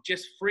half of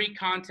just free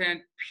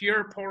content,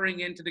 pure pouring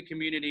into the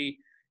community,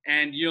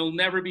 and you'll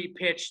never be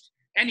pitched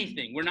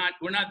anything. We're not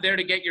there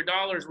to get your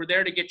dollars. We're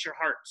there to get your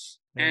hearts.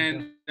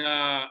 And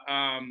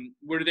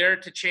we're there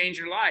to change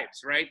your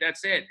lives, right?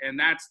 That's it. And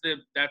that's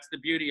the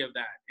beauty of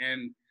that.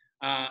 And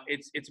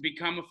it's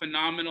become a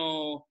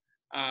phenomenal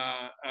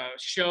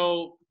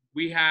show.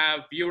 We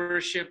have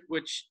viewership,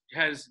 which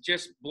has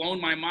just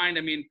blown my mind.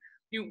 I mean,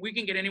 we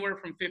can get anywhere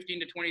from 15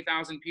 to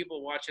 20,000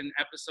 people watch an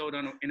episode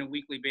in a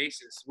weekly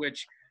basis,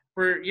 which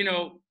for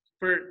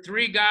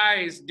three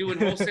guys doing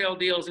wholesale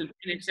deals in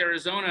Phoenix,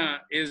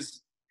 Arizona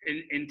is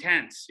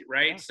intense,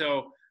 right? Yeah.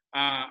 So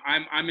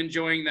I'm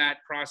enjoying that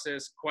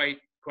process quite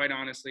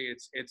honestly.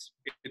 It's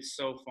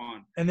so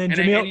fun. And then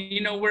Jamil, and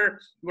you know,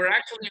 we're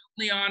actually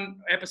only on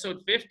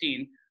episode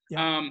 15.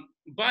 Yeah.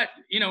 But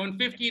you know, in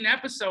 15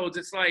 episodes,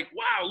 it's like,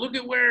 wow, look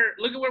at where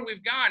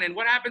we've gone, and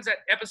what happens at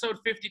episode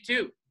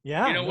 52?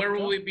 Yeah. You know, where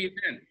will we be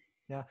then?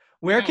 Yeah.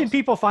 Where can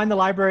people find the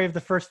library of the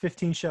first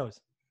 15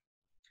 shows?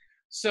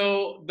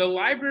 So the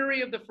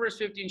library of the first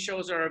 15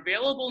 shows are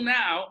available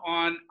now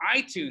on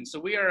iTunes.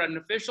 So we are an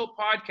official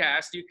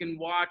podcast. You can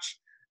watch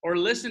or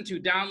listen to,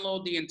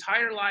 download the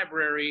entire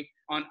library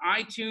on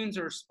iTunes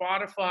or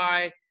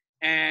Spotify,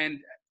 and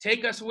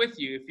take us with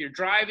you. If you're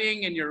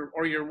driving and you're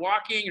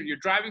walking, or you're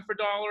driving for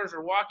dollars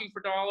or walking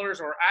for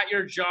dollars, or at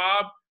your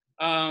job,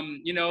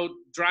 you know,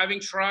 driving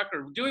truck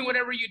or doing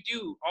whatever you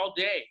do all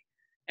day,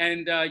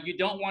 and you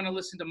don't want to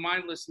listen to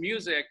mindless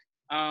music,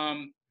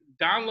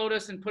 download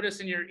us and put us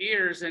in your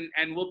ears,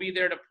 and we'll be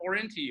there to pour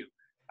into you.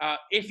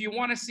 If you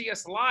want to see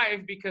us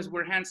live, because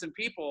we're handsome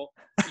people,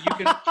 you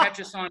can catch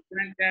us on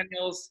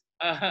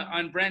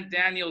Brent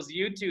Daniels'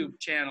 YouTube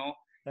channel.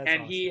 That's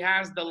and awesome. He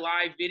has the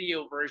live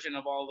video version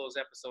of all those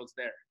episodes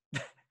there.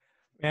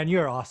 Man,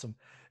 you're awesome.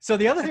 So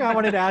the other thing I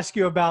wanted to ask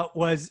you about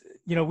was,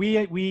 you know,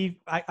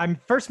 I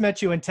first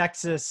met you in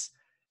Texas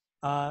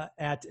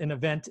at an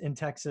event in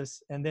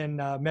Texas, and then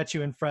met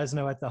you in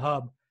Fresno at the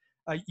hub.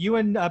 You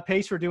and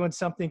Pace were doing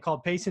something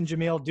called Pace and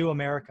Jamil Do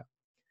America.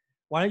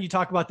 Why don't you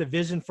talk about the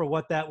vision for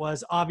what that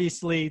was?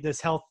 Obviously, this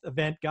health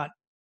event got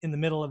in the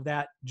middle of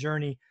that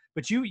journey,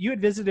 but you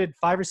had visited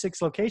 5 or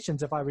 6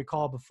 locations, if I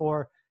recall,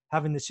 before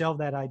having to shelve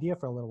that idea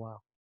for a little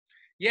while.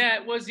 Yeah,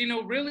 it was,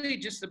 really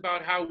just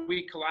about how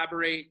we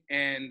collaborate,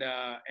 and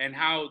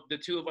how the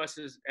two of us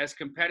as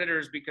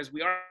competitors, because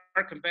we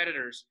are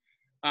competitors,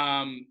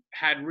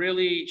 had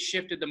really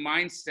shifted the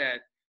mindset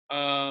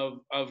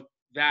of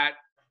that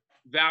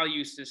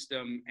value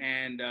system,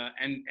 and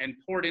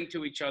poured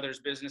into each other's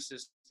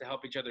businesses to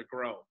help each other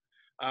grow.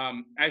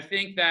 I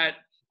think that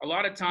a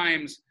lot of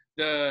times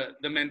the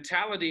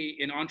mentality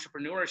in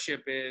entrepreneurship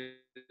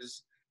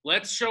is,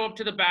 let's show up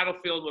to the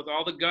battlefield with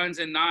all the guns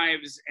and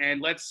knives,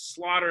 and let's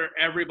slaughter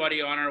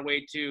everybody on our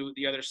way to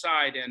the other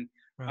side. And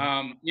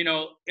right.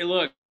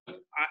 Look,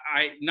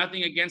 I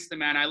nothing against the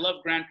man. I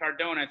love Grant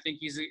Cardone. I think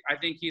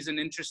he's an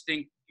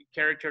interesting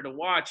character to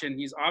watch, and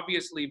he's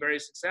obviously very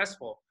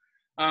successful.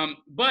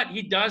 But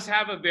he does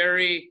have a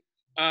very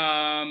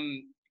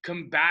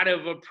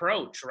combative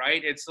approach,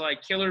 right? It's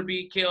like kill or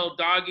be killed,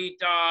 dog eat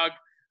dog.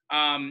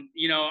 I'm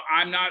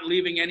not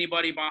leaving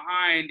anybody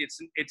behind.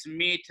 It's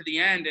me to the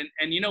end.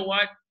 And you know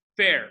what?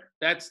 Fair.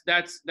 That's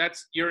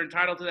you're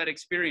entitled to that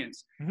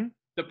experience. Mm-hmm.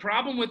 The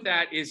problem with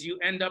that is you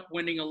end up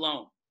winning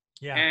alone.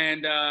 Yeah.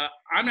 And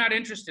I'm not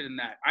interested in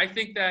that. I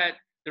think that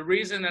the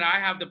reason that I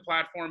have the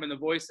platform and the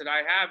voice that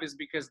I have is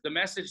because the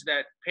message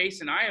that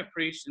Pace and I have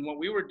preached, and what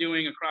we were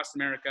doing across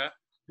America,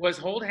 was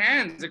hold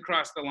hands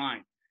across the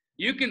line.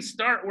 You can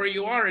start where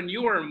you are, and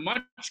you are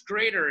much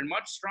greater and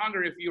much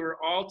stronger if you are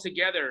all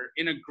together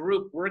in a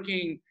group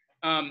working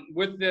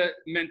with the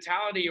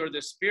mentality or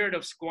the spirit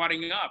of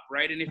squatting up,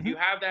 right? And if Mm-hmm. you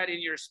have that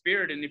in your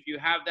spirit, and if you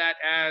have that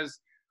as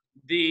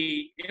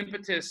the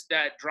impetus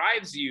that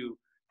drives you,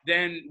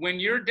 then when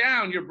you're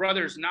down, your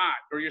brother's not,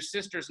 or your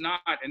sister's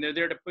not, and they're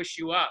there to push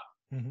you up.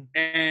 Mm-hmm.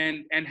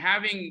 And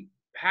having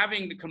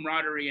the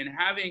camaraderie and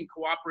having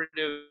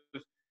cooperative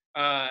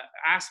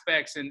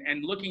aspects,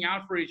 and looking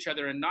out for each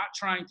other, and not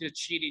trying to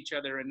cheat each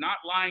other, and not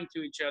lying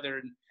to each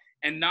other,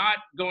 and not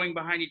going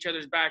behind each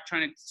other's back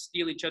trying to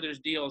steal each other's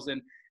deals,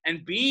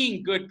 and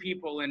being good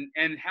people,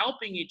 and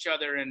helping each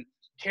other, and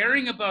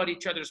caring about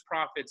each other's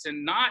profits,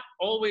 and not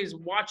always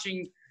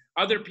watching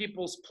other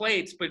people's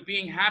plates, but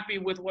being happy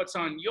with what's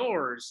on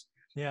yours.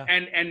 Yeah.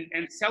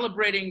 And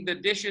celebrating the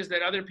dishes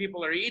that other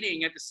people are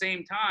eating at the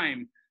same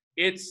time.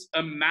 It's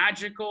a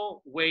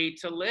magical way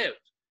to live.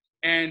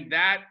 And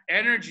that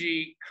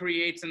energy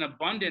creates an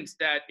abundance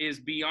that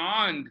is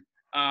beyond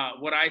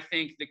what I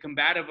think the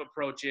combative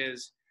approach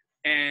is.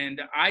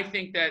 And I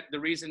think that the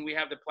reason we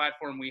have the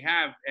platform we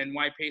have, and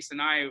why Pace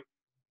and I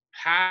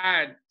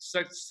had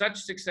such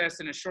success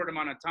in a short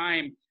amount of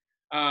time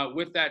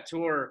with that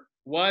tour,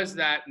 was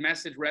that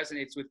message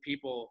resonates with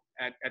people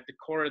at the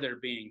core of their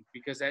being.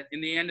 Because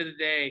in the end of the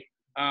day,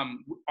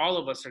 all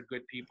of us are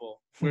good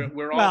people.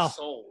 We're all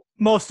soul.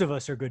 Most of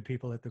us are good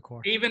people at the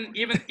core. Even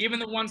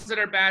the ones that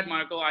are bad,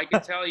 Michael, I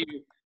can tell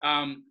you,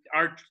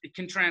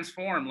 can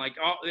transform. Like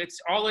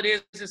all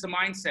it is a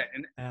mindset,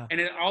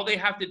 and all they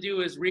have to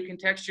do is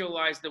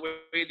recontextualize the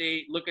way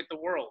they look at the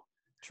world.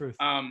 Truth.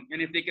 And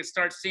if they could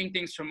start seeing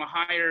things from a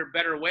higher,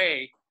 better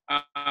way,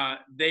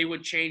 they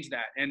would change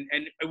that. And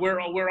we're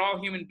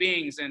all human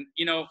beings, and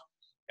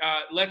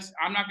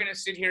I'm not going to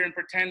sit here and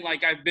pretend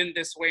like I've been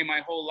this way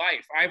my whole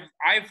life.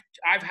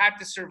 I've had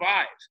to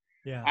survive.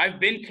 Yeah. I've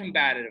been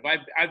combative.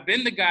 I've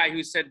been the guy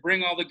who said,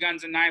 bring all the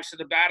guns and knives to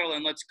the battle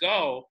and let's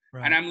go.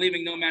 Right. And I'm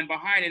leaving no man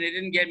behind. And it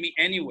didn't get me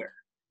anywhere.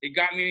 It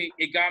got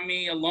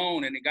me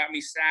alone, and it got me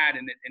sad,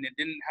 and it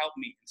didn't help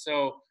me.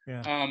 So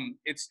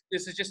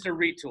this is just a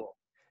retool.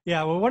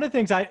 Yeah. Well, one of the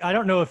things I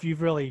don't know if you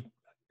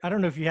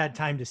had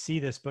time to see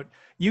this, but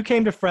you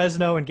came to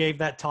Fresno and gave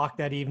that talk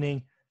that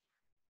evening.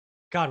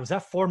 God, was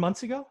that 4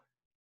 months ago?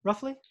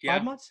 Roughly? Yeah.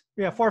 5 months?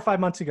 Yeah, 4 or 5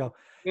 months ago.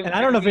 And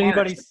I don't know if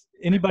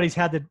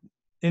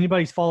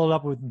anybody's followed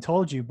up with and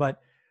told you, but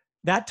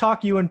that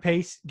talk you and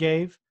Pace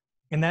gave,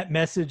 and that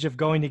message of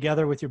going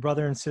together with your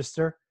brother and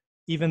sister,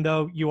 even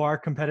though you are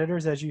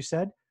competitors, as you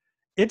said,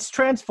 it's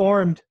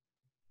transformed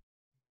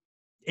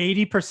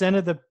 80%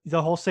 of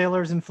the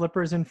wholesalers and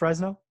flippers in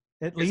Fresno,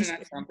 at least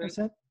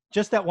 80%.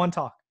 Just that one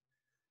talk.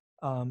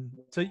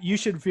 So you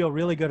should feel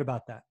really good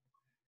about that.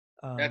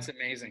 That's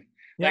amazing.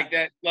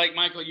 Yeah. Like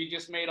Michael, you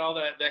just made all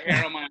the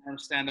hair on my arm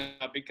stand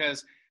up,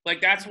 because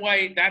that's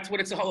what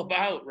it's all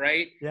about,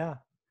 right? Yeah.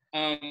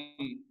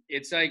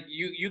 It's like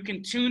you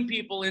can tune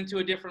people into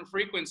a different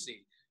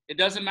frequency. It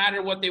doesn't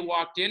matter what they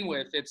walked in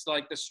with. It's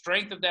like the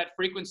strength of that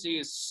frequency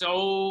is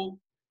so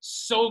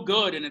so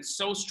good and it's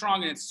so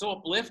strong and it's so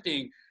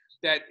uplifting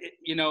that,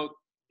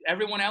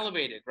 everyone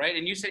elevated, right?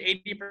 And you said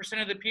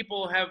 80% of the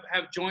people have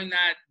joined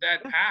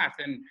that path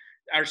and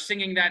are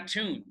singing that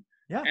tune.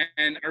 Yeah.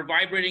 And are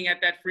vibrating at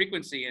that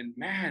frequency. And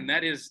man,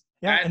 that is,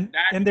 and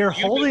they're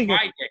holding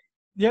it.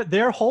 Yeah,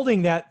 they're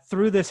holding that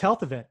through this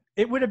health event.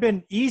 It would have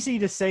been easy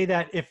to say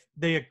that if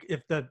the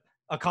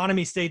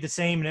economy stayed the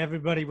same and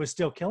everybody was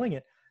still killing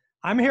it.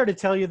 I'm here to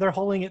tell you they're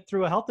holding it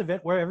through a health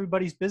event where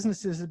everybody's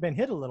businesses have been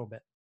hit a little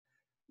bit.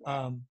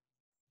 And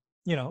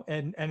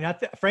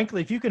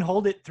frankly, if you can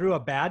hold it through a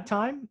bad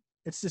time,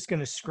 it's just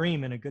going to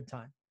scream in a good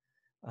time.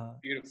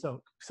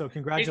 Beautiful. So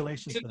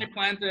congratulations. I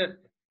plan to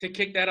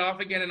kick that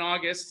off again in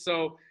August.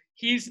 So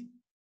he's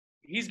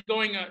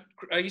going,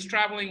 he's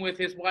traveling with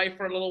his wife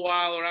for a little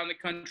while around the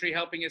country,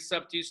 helping his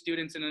sub-2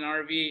 students in an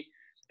RV.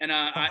 And,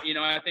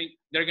 I think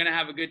they're going to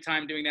have a good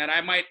time doing that.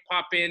 I might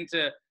pop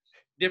into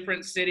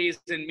different cities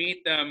and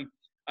meet them,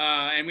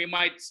 and we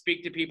might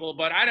speak to people,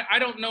 but I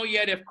don't know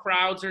yet if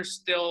crowds are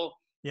still,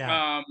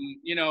 if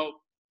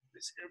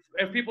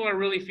people are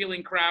really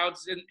feeling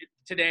crowds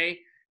today,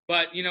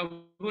 but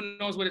who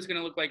knows what it's going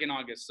to look like in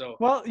August. So,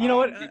 well, you know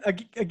what,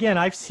 again,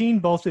 I've seen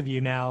both of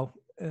you now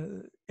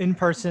in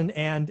person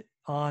and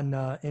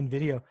on in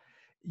video.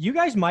 You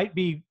guys might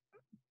be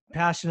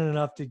passionate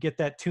enough to get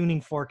that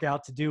tuning fork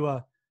out to do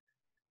a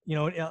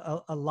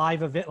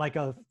live event, like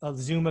a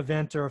Zoom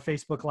event or a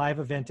Facebook Live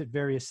event at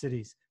various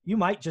cities. You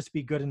might just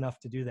be good enough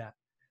to do that.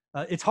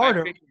 It's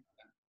harder.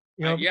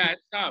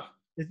 It's tough.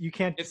 You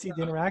can't see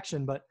the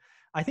interaction, but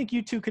I think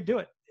you two could do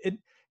it.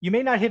 You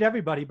may not hit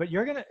everybody, but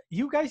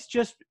you guys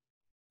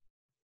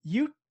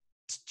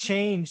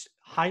changed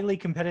highly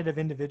competitive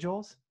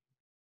individuals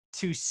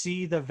to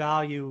see the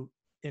value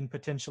in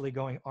potentially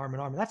going arm in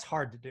arm. That's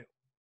hard to do.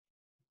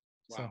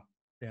 Wow. So,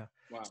 yeah.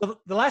 Wow. So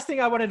the last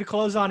thing I wanted to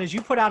close on is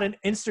you put out an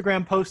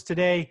Instagram post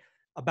today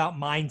about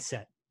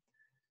mindset.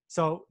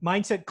 So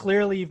mindset,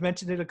 clearly you've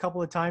mentioned it a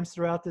couple of times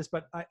throughout this,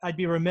 but I'd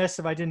be remiss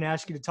if I didn't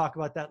ask you to talk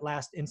about that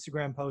last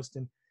Instagram post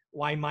and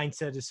why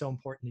mindset is so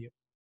important to you.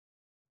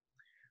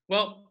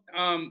 Well,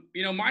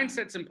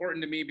 mindset's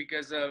important to me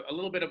because a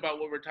little bit about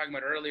what we were talking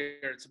about earlier,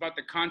 it's about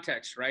the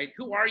context, right?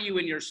 Who are you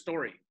in your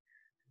story?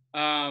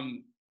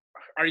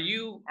 Are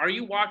you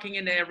walking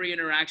into every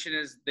interaction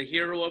as the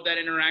hero of that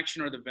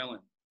interaction or the villain?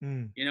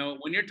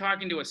 When you're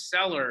talking to a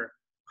seller,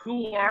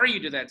 who are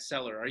you to that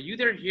seller? Are you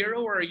their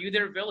hero or are you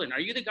their villain? Are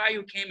you the guy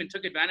who came and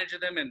took advantage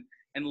of them and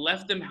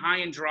left them high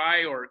and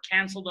dry, or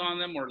canceled on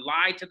them, or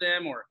lied to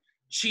them, or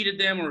cheated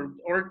them,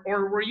 or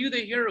were you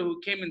the hero who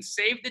came and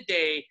saved the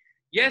day?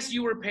 Yes,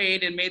 you were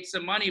paid and made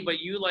some money, but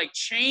you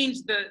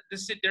changed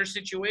their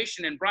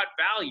situation and brought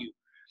value.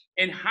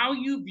 And how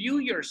you view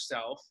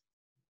yourself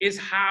is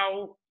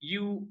how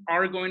you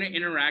are going to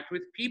interact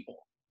with people.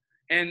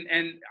 And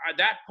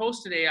that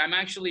post today, I'm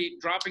actually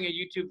dropping a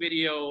YouTube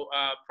video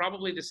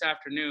probably this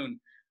afternoon,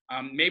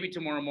 maybe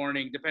tomorrow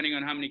morning, depending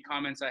on how many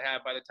comments I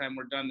have by the time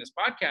we're done this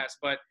podcast.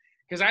 But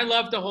because I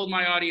love to hold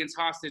my audience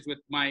hostage with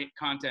my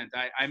content,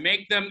 I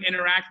make them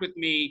interact with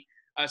me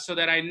so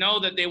that I know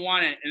that they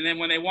want it. And then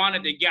when they want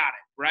it, they got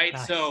it, right?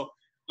 Nice. So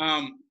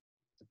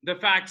the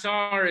facts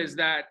is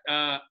that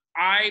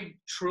I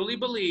truly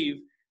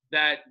believe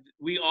that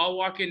we all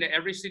walk into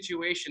every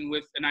situation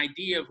with an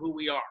idea of who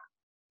we are,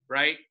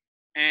 right?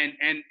 And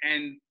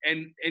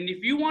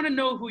if you want to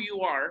know who you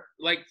are,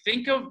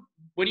 think of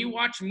when you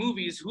watch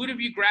movies, who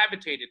have you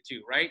gravitated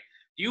to, right?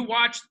 Do you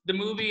watch the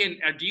movie and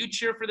do you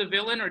cheer for the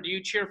villain or do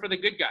you cheer for the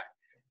good guy,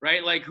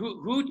 right?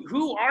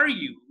 Who are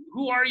you?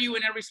 Who are you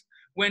in every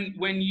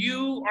when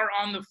you are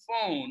on the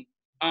phone?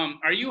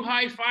 Are you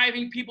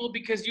high-fiving people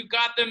because you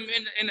got them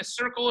in a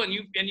circle and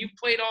you've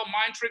played all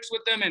mind tricks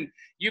with them and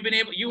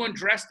you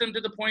undressed them to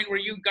the point where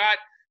you got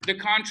the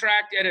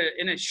contract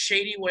in a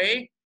shady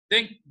way?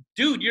 Then,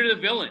 dude, you're the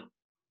villain,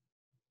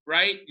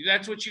 right?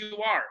 That's what you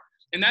are,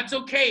 and that's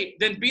okay.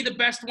 Then be the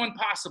best one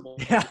possible.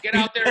 Yeah, get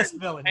out there,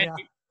 villain,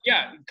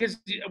 yeah, because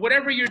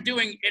whatever you're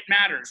doing, it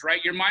matters,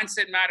 right? Your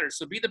mindset matters.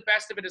 So be the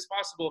best of it as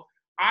possible.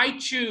 I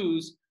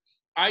choose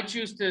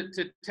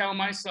to tell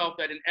myself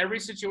that in every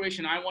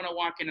situation I want to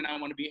walk in and I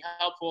want to be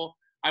helpful.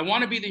 I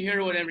want to be the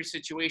hero in every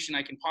situation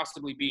I can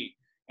possibly be.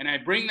 And I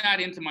bring that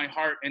into my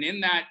heart. And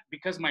in that,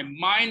 because my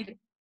mind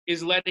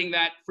is letting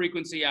that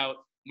frequency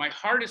out, my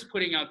heart is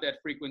putting out that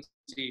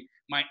frequency,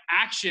 my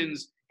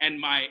actions and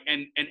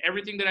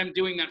everything that I'm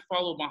doing that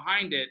follow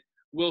behind it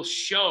will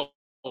show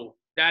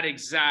that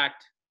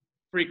exact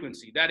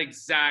frequency, that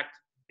exact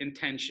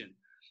intention.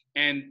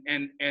 And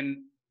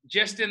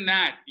just in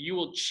that, you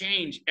will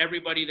change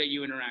everybody that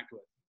you interact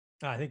with.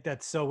 I think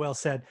that's so well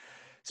said.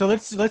 So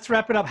let's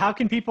wrap it up. How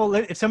can people,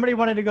 if somebody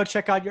wanted to go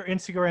check out your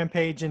Instagram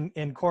page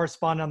and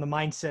correspond on the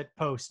mindset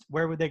post,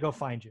 where would they go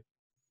find you?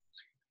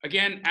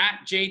 Again,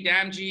 at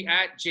 @JDamji,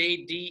 at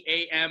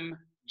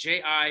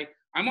JDAMJI.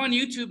 I'm on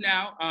YouTube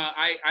now.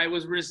 I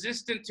was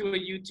resistant to a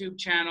YouTube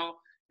channel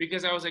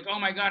because I was like, oh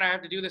my God, I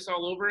have to do this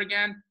all over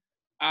again.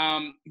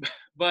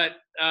 But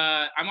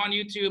I'm on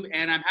YouTube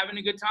and I'm having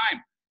a good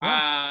time.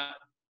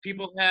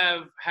 people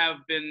have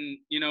been,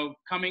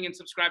 coming and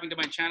subscribing to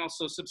my channel.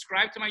 So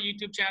subscribe to my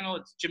YouTube channel.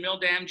 It's Jamil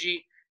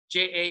Damji,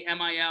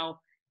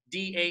 JamilDamji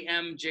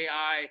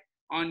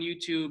on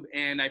YouTube,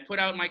 and I put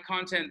out my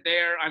content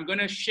there. I'm going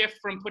to shift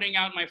from putting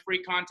out my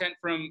free content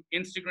from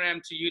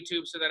Instagram to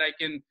YouTube so that I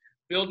can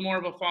build more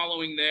of a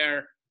following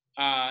there.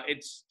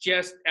 It's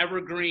just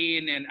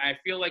evergreen, and I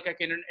feel like I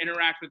can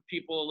interact with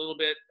people a little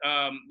bit,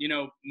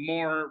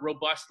 more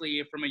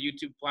robustly from a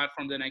YouTube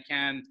platform than I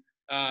can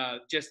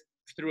just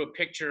through a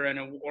picture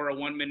or a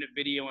 1-minute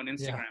video on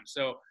Instagram. Yeah.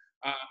 So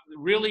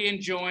really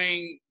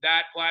enjoying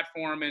that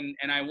platform, and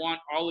I want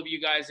all of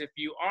you guys, if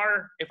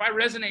I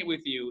resonate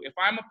with you, if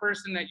I'm a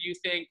person that you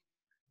think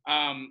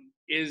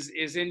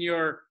is in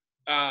your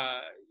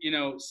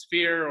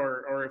sphere,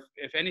 or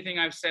if anything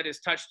I've said has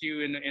touched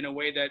you in a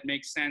way that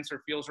makes sense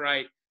or feels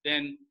right,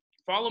 then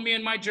follow me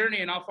in my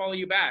journey and I'll follow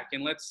you back,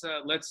 and let's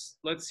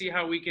see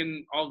how we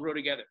can all grow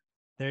together.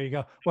 There you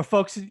go. Well,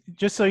 folks,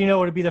 just so you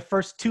know, it'll be the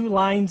first 2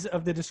 lines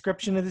of the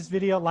description of this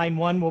video. Line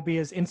 1 will be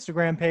his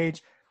Instagram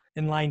page,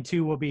 and line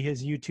 2 will be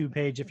his YouTube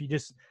page. If you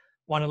just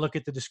want to look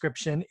at the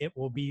description, it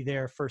will be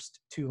there,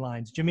 first 2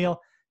 lines. Jamil,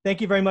 thank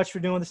you very much for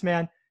doing this,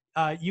 man.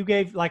 You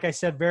gave, like I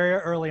said, very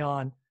early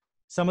on,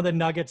 some of the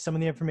nuggets, some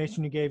of the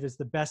information you gave is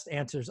the best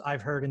answers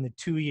I've heard in the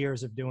 2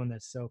 years of doing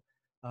this. So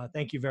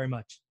thank you very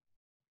much.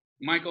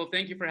 Michael,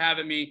 thank you for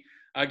having me.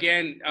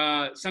 Again,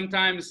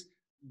 sometimes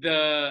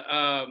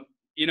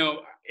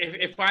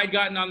if I'd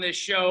gotten on this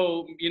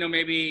show,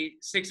 maybe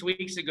 6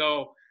 weeks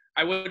ago,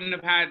 I wouldn't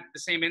have had the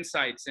same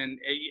insights, and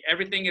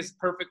everything is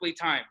perfectly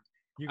timed.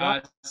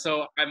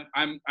 So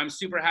I'm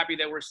super happy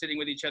that we're sitting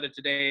with each other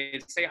today.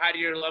 Say hi to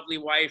your lovely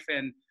wife,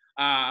 and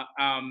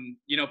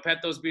pet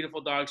those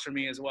beautiful dogs for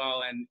me as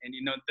well. And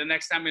the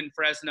next time in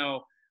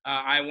Fresno,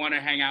 I want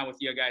to hang out with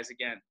you guys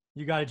again.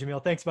 You got it,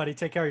 Jamil. Thanks, buddy.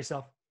 Take care of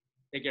yourself.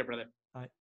 Take care, brother.